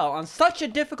so well on such a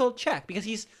difficult check, because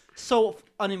he's so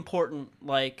unimportant,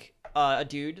 like, a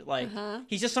dude. Like,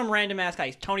 he's just some random ass guy.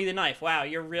 He's Tony the Knife. Wow,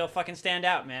 you're real fucking stand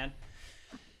out, man.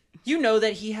 You know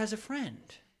that he has a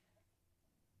friend.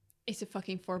 It's a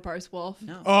fucking 4 bars wolf.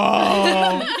 No.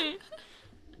 Oh.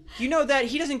 You know that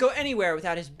he doesn't go anywhere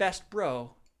without his best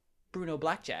bro, Bruno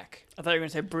Blackjack. I thought you were going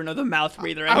to say Bruno the Mouth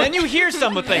Breather, and then you hear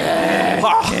something.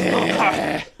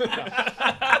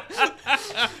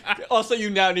 Also, you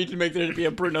now need to make there to be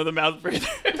a Bruno the Mouth Breather.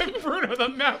 Bruno the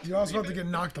mouth. You're also about to get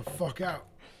knocked the fuck out.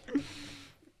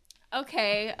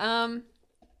 Okay.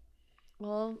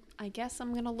 Well, I guess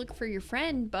I'm gonna look for your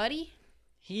friend, buddy.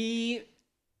 He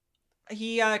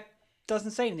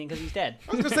doesn't say anything because he's dead.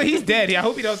 I was gonna say he's dead. Yeah, I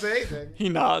hope he don't say anything. He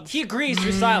nods. He agrees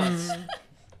through silence.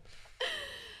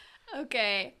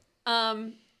 Okay.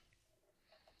 Oh,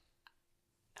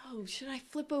 should I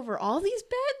flip over all these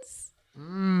beds?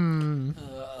 I'm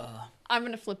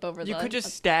gonna flip over. You the, could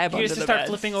just stab You under just the start bed.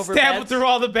 flipping over Stab beds. through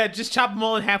all the bed. Just chop them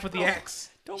all in half with the axe.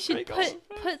 Don't Should break all.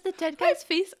 put the dead guy's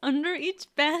face under each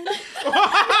bed.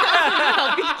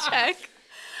 help me check.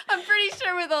 I'm pretty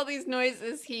sure with all these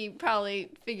noises, he probably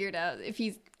figured out if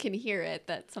he can hear it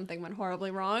that something went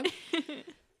horribly wrong.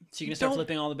 So you're gonna start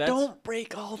flipping all the beds? Don't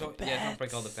break all the beds. Yeah, don't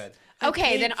break all the beds.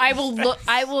 Okay, then I will look.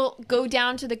 I will go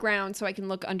down to the ground so I can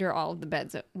look under all of the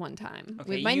beds at one time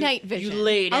with my night vision. You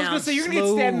lay down I was gonna say you're gonna get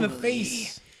stabbed in the slowly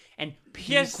face. and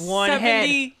He has peek one 70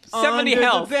 head 70 under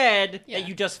health. the bed Yeah. that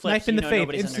you just flipped. Knife So in you the know face,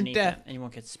 nobody's instant underneath death. it, and you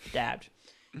won't get stabbed.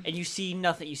 And you see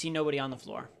nothing. You see nobody on the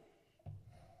floor.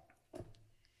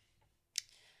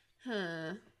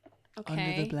 Huh. Okay.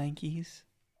 Under the blankies.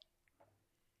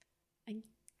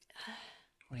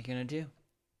 What are you gonna do?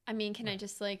 I mean, can I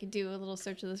just like do a little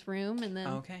search of this room and then?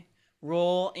 Okay.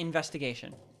 Roll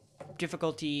investigation.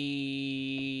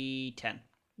 Difficulty 10.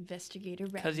 Investigator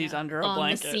Ragnar 'Cause he's under a on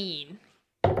blanket. the scene.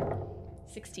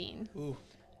 16.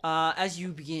 As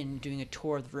you begin doing a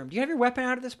tour of the room, do you have your weapon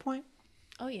out at this point?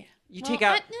 Oh yeah. You take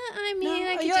out. I mean,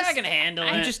 I could You're just. not gonna handle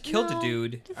You it. just killed the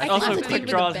dude. I Also, can quick with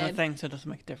draws the in the bed. thing, so it doesn't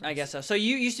make a difference. I guess so. So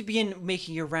you used to begin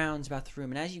making your rounds about the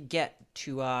room, and as you get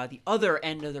to the other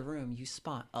end of the room, you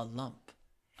spot a lump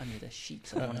under the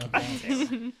sheets of one of the beds.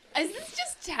 Is this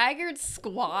just Taggart's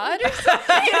squad or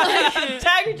something?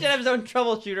 Taggart should have his own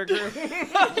troubleshooter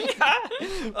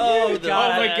group. Oh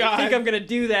god! my God. I think I'm gonna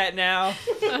do that now.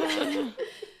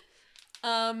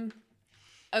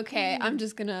 Okay, I'm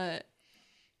just gonna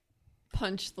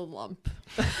punch the lump.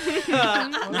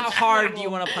 How hard do you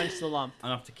want to punch the lump?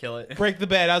 Enough to kill it. Break the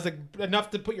bed. I was like, enough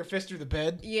to put your fist through the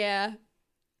bed. Yeah.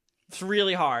 It's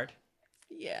really hard.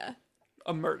 Yeah.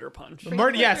 A murder punch. A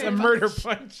murder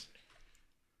punch.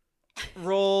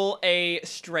 Roll a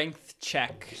strength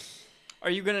check. Are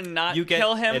you gonna not You get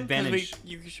kill him? 'Cause advantage.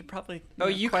 You should probably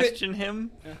You could- question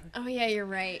him. Oh yeah, you're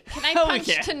right. Can I Hell punch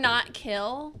yeah. to not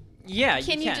kill? Yeah,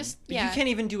 Can you you can. just- But yeah. you can't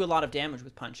even do a lot of damage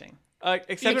with punching.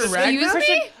 Except Even for Ragnar?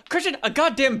 Christian, a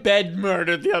goddamn bed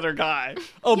murdered the other guy.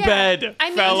 A Yeah, bed I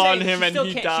mean- fell on She him and still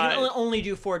he can't- died. She can only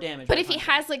do 4 damage. But with if he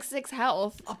punching. has like 6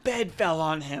 health. A bed fell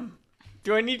on him.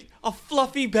 Do I need a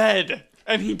fluffy bed?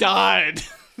 And he died.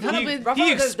 No, He- but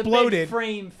he the exploded. bed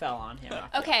frame fell on him.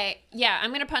 Okay, yeah,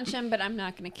 I'm gonna punch him, but I'm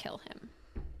not gonna kill him.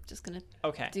 Just gonna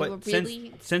Okay. do a But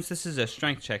really. since this is a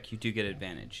strength check, you do get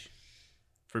advantage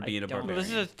for being a don't barbarian. Well, this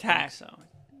is an I attack. think so.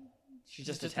 She's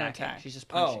just It's just an attacking. attack. She's just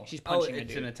punching. She's punching a it's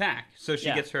dude. an attack. So she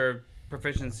Yeah. gets her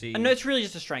proficiency. No, it's really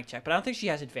just a strength check, but I don't think she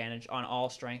has advantage on all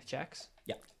strength checks.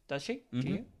 Yeah. Does she? Do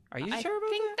you? Are you I sure about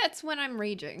think that? that's when I'm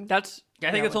raging. That's I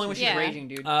think that's only when she's Yeah. raging,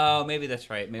 dude. Oh, maybe that's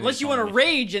right. Maybe Unless it's you want to only-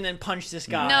 rage and then punch this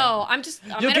guy. No, I'm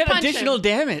you'll gonna get punch additional him.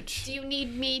 damage. Do you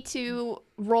need me to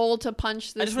roll to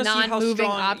punch I this just want to see how non-moving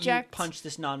strong object? you punch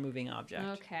this non-moving object.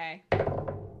 Okay.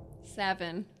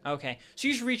 7. Okay. So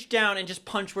you just reach down and just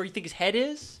punch where you think his head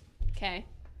is, Okay.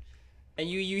 and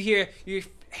you hear your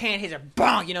hand hits a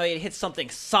bong. You know, it hits something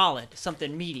solid,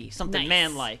 something meaty, something Nice.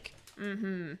 man-like.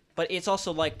 Mm-hmm. But it's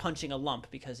also like punching a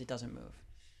lump because it doesn't move.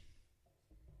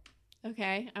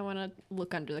 Okay, I want to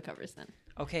look under the covers then.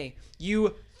 Okay,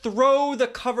 you throw the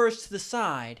covers to the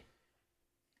side,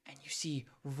 and you see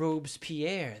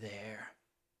Robespierre there.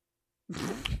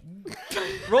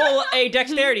 Roll a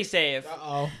dexterity save.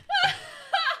 Uh-oh.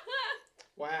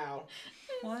 Wow.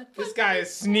 What? This guy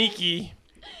is sneaky.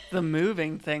 The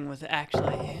moving thing was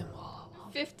actually him.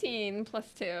 15 plus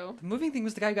 2. The moving thing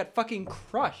was the guy who got fucking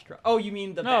crushed. Right? Oh, you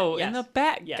mean the No, back? in the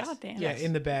back. Yes. Goddamn. Yeah,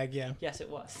 in the bag, yeah. Yes, it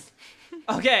was.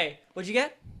 Okay, what'd you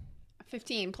get?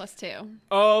 15 plus 2.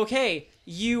 Okay,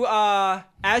 you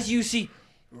as you see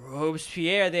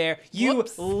Robespierre there, you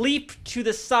Whoops. leap to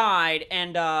the side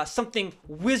and something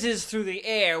whizzes through the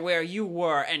air where you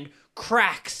were and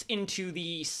cracks into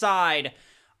the side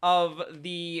of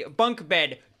the bunk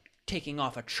bed, taking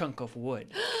off a chunk of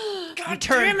wood. You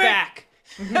turn back.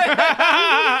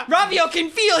 Raphael can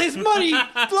feel his money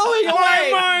flowing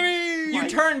away. You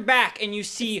turn back and you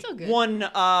see still good.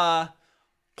 one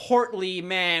portly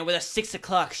man with a 6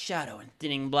 o'clock shadow and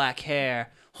thinning black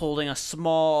hair, holding a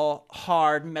small,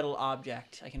 hard metal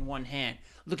object, like in one hand,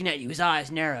 looking at you, his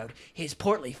eyes narrowed, his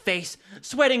portly face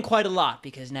sweating quite a lot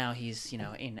because now he's,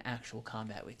 in actual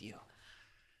combat with you.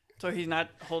 So he's not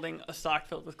holding a sock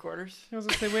filled with quarters? I was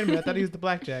gonna say, wait a minute, I thought he was the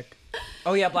blackjack.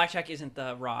 Oh yeah, blackjack isn't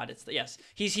the rod. It's yes.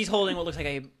 He's holding what looks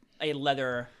like a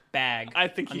leather bag. I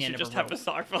think on he the should end of just a have a rope.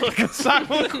 sock full of sock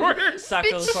full of quarters. Sock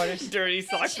full of quarters. Dirty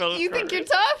sock full of You quarters. think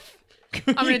you're tough?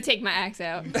 I'm going to take my axe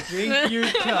out. Think you're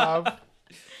tough.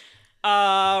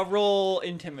 Roll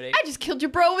intimidate. I just killed your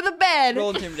bro with a bed. Roll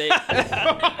intimidate.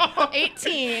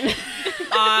 18.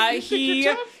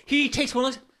 He takes one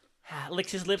look,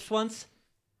 licks his lips once,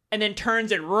 and then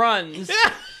turns and runs.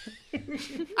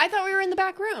 I thought we were in the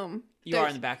back room. You are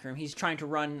in the back room. He's trying to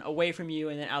run away from you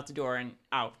and then out the door and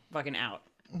out. Fucking out.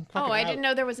 Oh, I didn't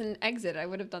know there was an exit. I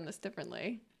would have done this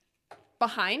differently.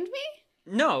 Behind me?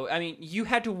 No, I mean, you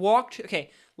had to walk to... Okay,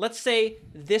 let's say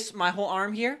my whole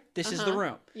arm here, this is the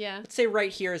room. Yeah. Let's say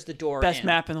right here is the door Best in.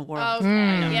 map in the world.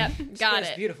 Okay. Yep. Got That's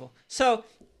it. beautiful. So,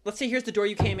 let's say here's the door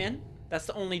you came in. That's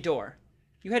the only door.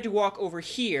 You had to walk over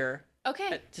here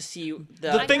Okay. to see the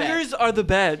The bed. fingers are the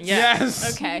beds.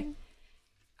 Yes. Okay.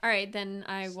 All right, then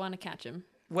I want to catch him.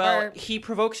 Well, Or- he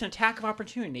provokes an attack of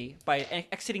opportunity by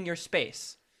exiting your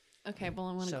space. Okay, well,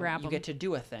 I want to So grab you him. get to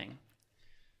do a thing.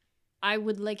 I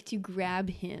would like to grab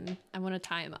him. I want to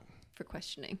tie him up for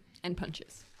questioning and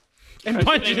punches. And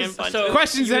punches. So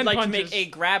Questions you would and like punches. to make a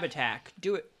grab attack.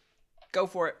 Do it. Go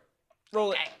for it.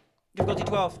 Roll it. Difficulty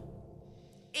 12.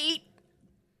 8.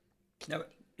 Now,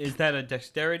 is that a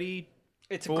dexterity?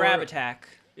 It's a For- grab attack.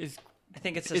 Is I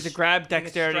think it's Is a grab, I think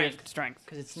it's dexterity, strength.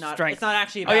 because it's not. Strength. It's not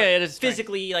actually Oh, about yeah, it is strength.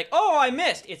 physically like. Oh, I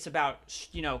missed. It's about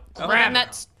And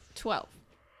that's 12.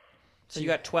 So you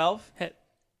got 12. Hit.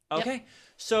 Okay.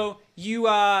 So you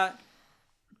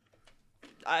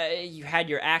you had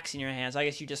your axe in your hands. I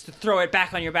guess you just throw it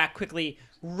back on your back quickly,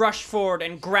 rush forward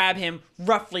and grab him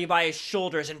roughly by his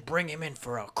shoulders and bring him in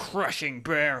for a crushing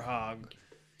bear hug.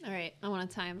 All right, I want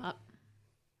to tie him up.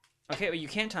 Okay, well you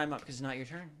can't tie him up because it's not your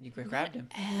turn. You grabbed him.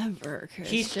 Ever, Christian.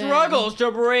 He struggles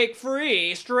to break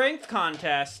free. Strength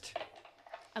contest.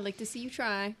 I'd like to see you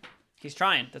try. He's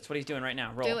trying. That's what he's doing right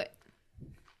now. Roll. Do it.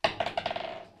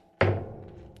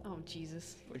 Oh,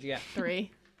 Jesus. What'd you get? 3.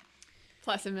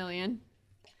 Plus $1 million.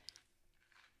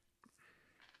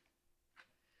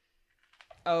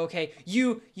 Okay,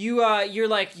 you're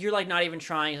like not even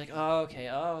trying. You're like, oh, okay,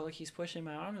 oh, look, he's pushing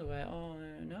my arms away. Oh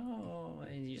no,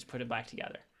 and you just put it back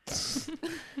together.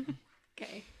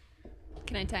 Okay.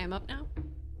 Can I tie him up now?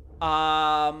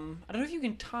 I don't know if you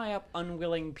can tie up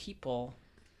unwilling people.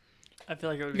 I feel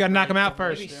like it would You gotta knock him out It'd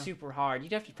first. be super hard.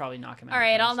 You'd have to probably knock him out. All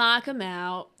right, I'll first. knock him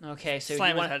out. Okay, so Slam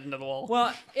you his want. head into the wall.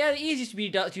 Well, yeah, the easiest would be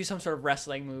to do some sort of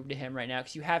wrestling move to him right now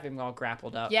because you have him all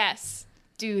grappled up. Yes,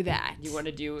 do that. You want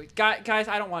to do, guys?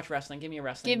 I don't watch wrestling. Give me a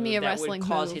wrestling. Give me move a that wrestling would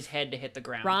cause move. his head to hit the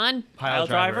ground. Ron? Pile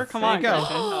driver. Come There on, you go.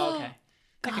 Christian. Oh, okay.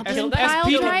 Goblin that. pile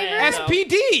SP driver?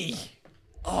 SPD.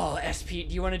 Oh, SP.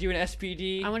 Do you want to do an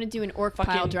SPD? I want to do an orc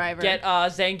Fucking pile driver. Get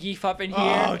Zangief up in here.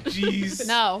 Oh, jeez.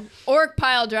 No, orc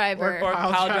pile driver. Or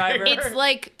pile driver. It's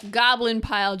like goblin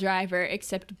pile driver,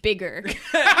 except bigger.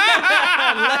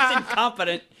 less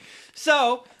incompetent.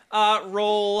 So,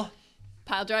 roll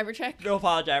Pile driver check?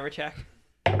 pile driver check.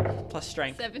 Plus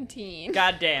strength. 17.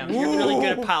 God damn, you're really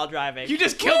good at pile driving. You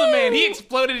just killed a man. He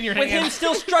exploded in your With him hand.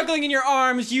 still struggling in your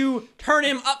arms, you turn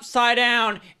him upside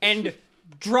down and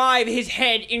drive his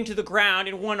head into the ground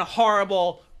in one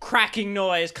horrible cracking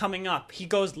noise coming up. He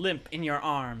goes limp in your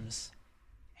arms.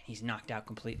 And he's knocked out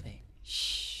completely.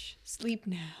 Shh. Sleep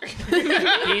now.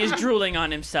 He is drooling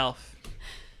on himself.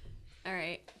 All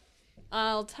right.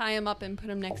 I'll tie him up and put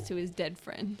him next to his dead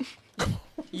friend.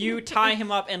 You tie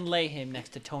him up and lay him next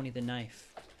to Tony the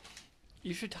Knife.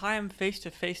 You should tie him face to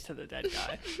face to the dead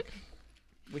guy.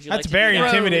 Would you That's like to very do that?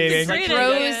 intimidating. Great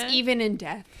Rose, idea. even in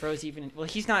death. Froze even. Well,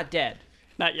 he's not dead.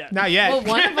 Not yet. Not yet. Well,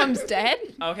 one of them's dead.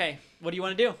 Okay, what do you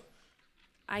want to do?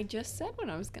 I just said what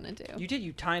I was going to do. You did.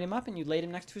 You tied him up and you laid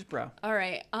him next to his bro. All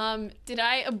right. Did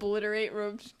I obliterate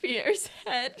Robespierre's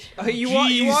head? You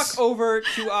Jeez. walk over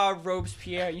to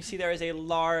Robespierre. And you see there is a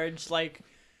large, like,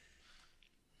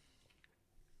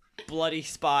 bloody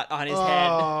spot on his head.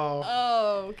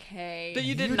 Oh. Okay. But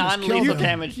you did You just killed non-lethal him.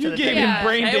 damage to You the gave dead Yeah. him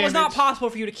brain And damage. it was not possible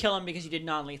for you to kill him because you did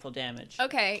non-lethal damage.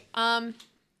 Okay.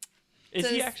 Is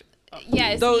he Does- actually? Yeah,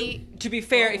 is Though, he... to be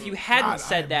fair, if you hadn't God, I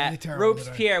said am that, really terrible today.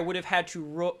 Robespierre would have had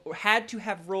to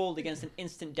have rolled against an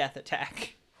instant death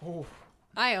attack.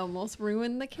 I almost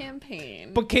ruined the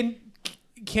campaign. But can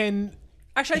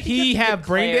Actually, I think He you have to have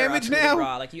brain declare damage coup de now?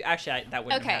 grace. Like you actually, that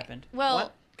wouldn't Okay. have happened. Well,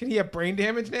 What? can he have brain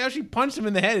damage now? She punched him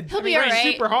in the head. He'll be Right, alright.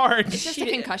 Super hard. it's just She a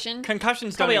did- concussion.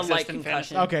 Concussions don't Probably a exist light in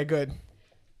concussion. fantasy. Okay, good.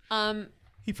 Um,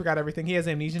 He forgot everything. He has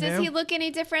amnesia does now. he look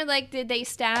any different? Like, did they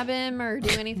stab him or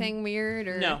do anything weird?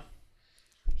 Or No.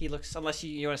 He looks, unless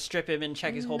you want to strip him and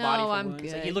check his whole No, body for I'm wounds.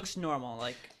 Like, he good. looks normal.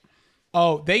 Like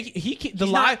Oh, the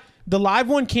not- live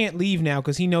one can't leave now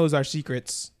because he knows our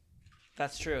secrets.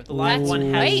 that's true. The live That's one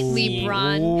has right, seen,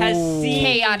 Lebron. has seen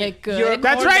Chaotic good. your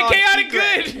That's corn right, dog chaotic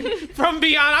secret. good from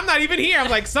beyond. I'm not even here.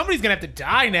 I'm like, somebody's gonna have to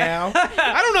die now.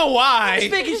 I don't know why.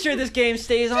 Just making sure this game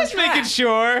stays on Just track. making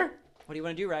sure. What do you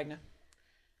want to do, Ragnar?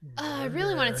 I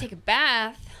really want to take a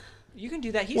bath. You can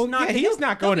do that. He's Well, not. yeah, he's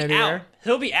not going he'll be anywhere. out.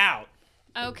 He'll be out.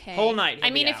 Okay. Whole night, I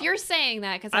he'll mean, be if out. you're saying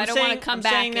that, because I'm I don't saying, want to come I'm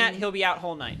back. saying that and... he'll be out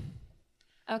whole night.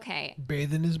 Okay.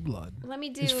 Bathe in his blood. Let me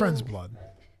do. His friend's blood.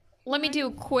 Let me do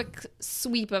a quick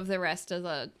sweep of the rest of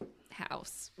the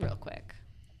house, real quick.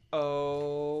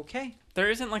 Okay. There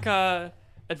isn't like a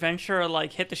adventure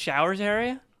like hit the showers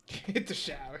area. Hit the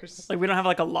showers. Like we don't have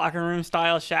like a locker room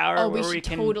style shower Oh, we where we should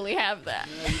can. totally have that.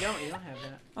 No, you don't. You don't have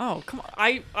that. Oh come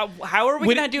on! How are we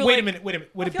Would gonna it, do? wait like, a minute. Would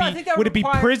it I think that would would it be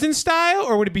require- prison style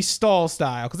or would it be stall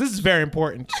style? Because this is very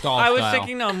important. Stall I was style.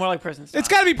 thinking no, more like prison style. It's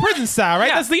got to be prison style, right?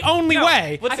 Yeah. That's the only No,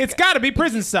 way. let's- It's got to be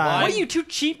prison style. What are you too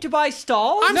cheap to buy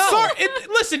stalls? I'm sorry.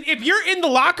 Listen, if you're in the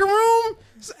locker room,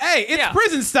 hey, it's Yeah.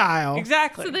 prison style.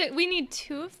 exactly. So that we need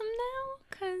 2 of them now?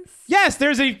 Because Yes,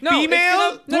 there's a No,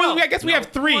 female. it's gonna- no, I guess we have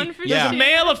 3. One for There's a each.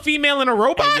 male, a female, and a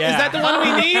robot. Yeah. Is that the one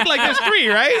we need? Like there's 3,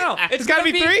 right? No, it's got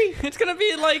to be 3. It's gonna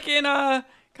be like in kind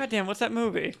Goddamn, what's that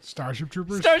movie? Starship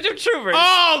Troopers. Starship Troopers.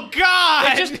 Oh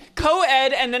God! It's just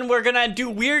co-ed, and then we're gonna do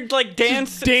weird like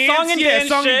dance, song and yeah, dance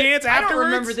song shit. and dance I afterwards. don't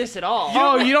remember this at all.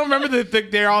 Oh, you don't remember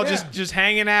they're all just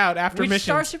hanging out after Which missions.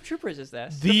 Starship Troopers is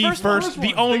this? The first,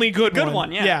 the only good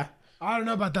one. yeah. I don't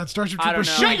know about that. Starship I don't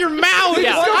Troopers. know. Shut your mouth!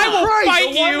 Yeah. I will Christ.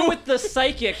 fight The one you. with the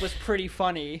psychic was pretty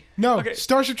funny. No,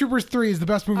 Starship Troopers 3 is the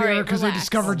best movie All right, ever because they relax.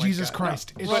 discovered Oh my Jesus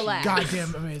Christ. It's Relax.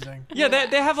 goddamn amazing. Yeah,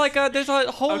 they have like there's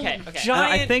a whole Okay.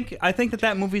 giant. I think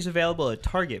that movie's available at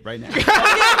Target right now.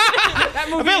 That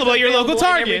movie Available is at your local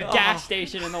available in every Target. gas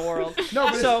station in the world. No,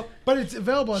 but, So but it's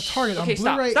available at Target Okay, on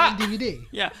stop, Blu-ray stop. and DVD.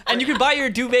 Yeah, and you can buy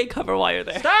your duvet cover while you're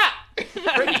there. stop.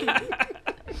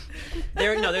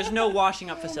 There's no washing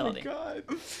up facility.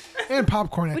 And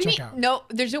popcorn at What do you checkout. mean? No,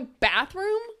 there's no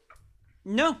bathroom?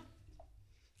 No.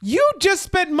 You just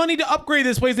spent money to upgrade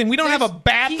this place, and we don't have a He spent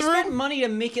bathroom. money to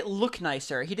make it look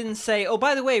nicer. He didn't say, "Oh,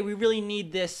 by the way, we really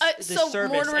need this So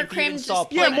service." Mortimer and for you to Crim install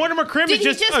just- Yeah, plumbing." Mortimer Crim is Did he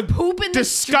just just a poop in the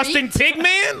disgusting street? pig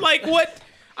man. Like what?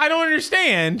 I don't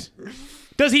understand.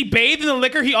 Does he bathe in the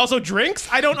liquor he also drinks?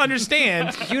 I don't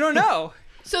understand. You don't know.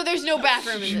 So there's no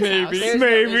bathroom in this house. There's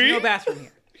no bathroom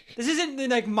here. This isn't in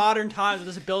like modern times where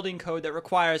there's a building code that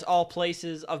requires all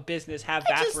places of business have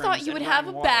I bathrooms. just thought you and would have a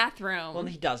running water. bathroom. Well,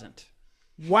 he doesn't.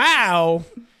 Wow.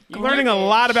 I'm learning a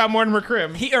lot about Mortimer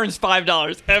Crim He earns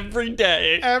 $5 every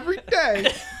day. every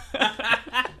day.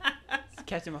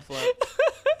 Kept him afloat.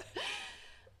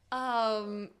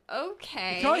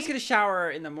 Okay. You can always get a shower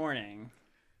in the morning.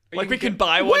 Or Like you we can could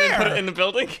buy one and put Where? it in the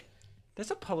building.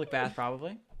 There's a public bath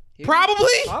probably. Probably.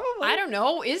 Probably. I don't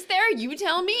know. Is there? You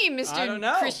tell me, Mr. I don't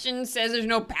know. Christian says there's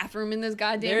no bathroom in this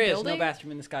goddamn There is building. no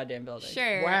bathroom in this goddamn building.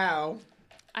 Sure. Wow.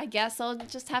 I guess I'll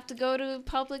just have to go to a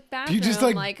public bathroom You just,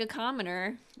 like- like a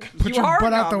commoner. Put You your are a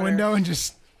butt out the commoner. window and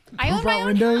just I poop own my out own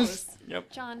windows. house.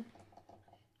 Yep. John.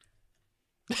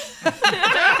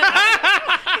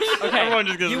 Okay. Everyone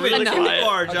just gets You really went too quiet.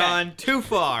 far, John. Too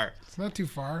far. It's not too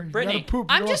far. You Brittany, gotta poop.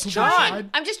 You I'm don't just poop trying. outside.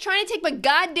 I'm just trying to take my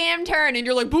goddamn turn, and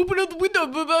you're like pooping out the window,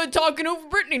 talking over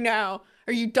Brittany now.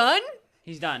 Are you done?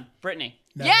 He's done. Brittany,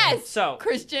 Yes. So-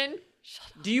 Christian.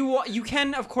 do you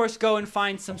can of course go and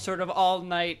find some sort of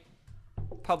all-night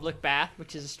public bath,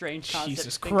 which is a strange concept.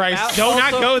 Jesus to think Christ. about. Do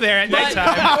not Also- go there at but-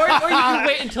 nighttime. or you can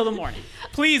wait until the morning.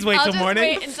 Please wait I'll till just morning.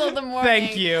 wait until the morning.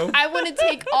 Thank you. I want to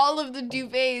take all of the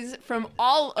duvets from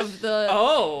all of the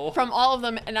Oh. from all of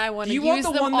them, and I want Do to you use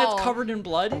want the them one all. that's covered in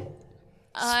blood?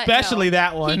 Especially no.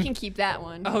 that one. He can keep that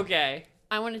one. Okay.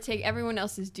 I want to take everyone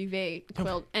else's duvet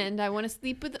quilt, and I want to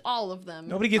sleep with all of them.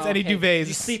 Nobody gets any Okay. duvets.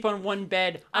 You sleep on one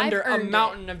bed I've under a earned it.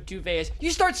 mountain of duvets. You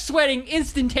start sweating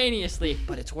instantaneously,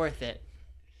 but it's worth it.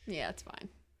 Yeah, it's fine.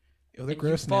 Yo, they're And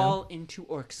gross you now. fall into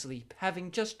orc sleep,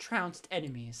 having just trounced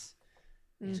enemies.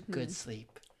 It's Mm-hmm. good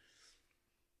sleep.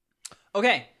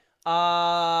 Okay.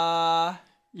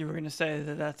 You were gonna say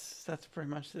that's pretty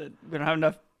much it. We don't have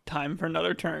enough time for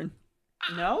another turn.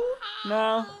 No?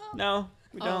 No,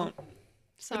 we Oh. don't.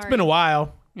 Sorry. It's been a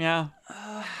while. Yeah.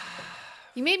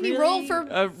 You made me roll for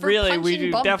Really, we punching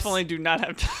do bumps. definitely do not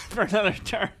have time for another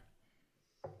turn.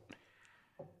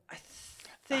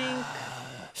 Think.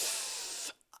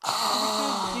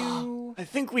 I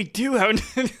think we do have.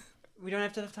 We don't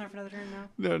have to have time for another turn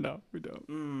now? No, we don't.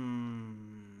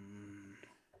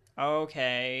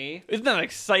 Okay. Isn't that an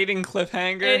exciting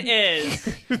cliffhanger? It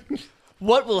is.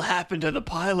 What will happen to the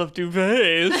pile of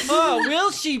duvets? Oh,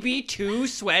 will she be too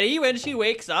sweaty when she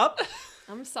wakes up?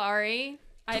 I'm sorry.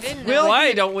 I didn't Will know.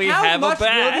 Why don't we How have a much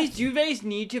bath? will these duvets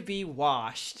need to be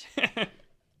washed?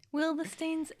 Will the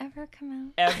stains ever come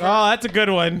out? Ever. Oh, that's a good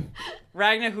one.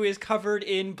 Ragnar, who is covered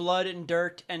in blood and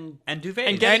dirt and duvet.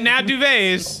 And now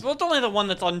duvets. Well, it's only the one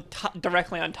that's on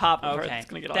directly on top of her okay. that's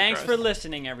gonna get all Thanks gross. for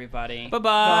listening, everybody.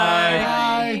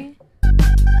 Bye-bye.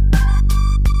 Bye.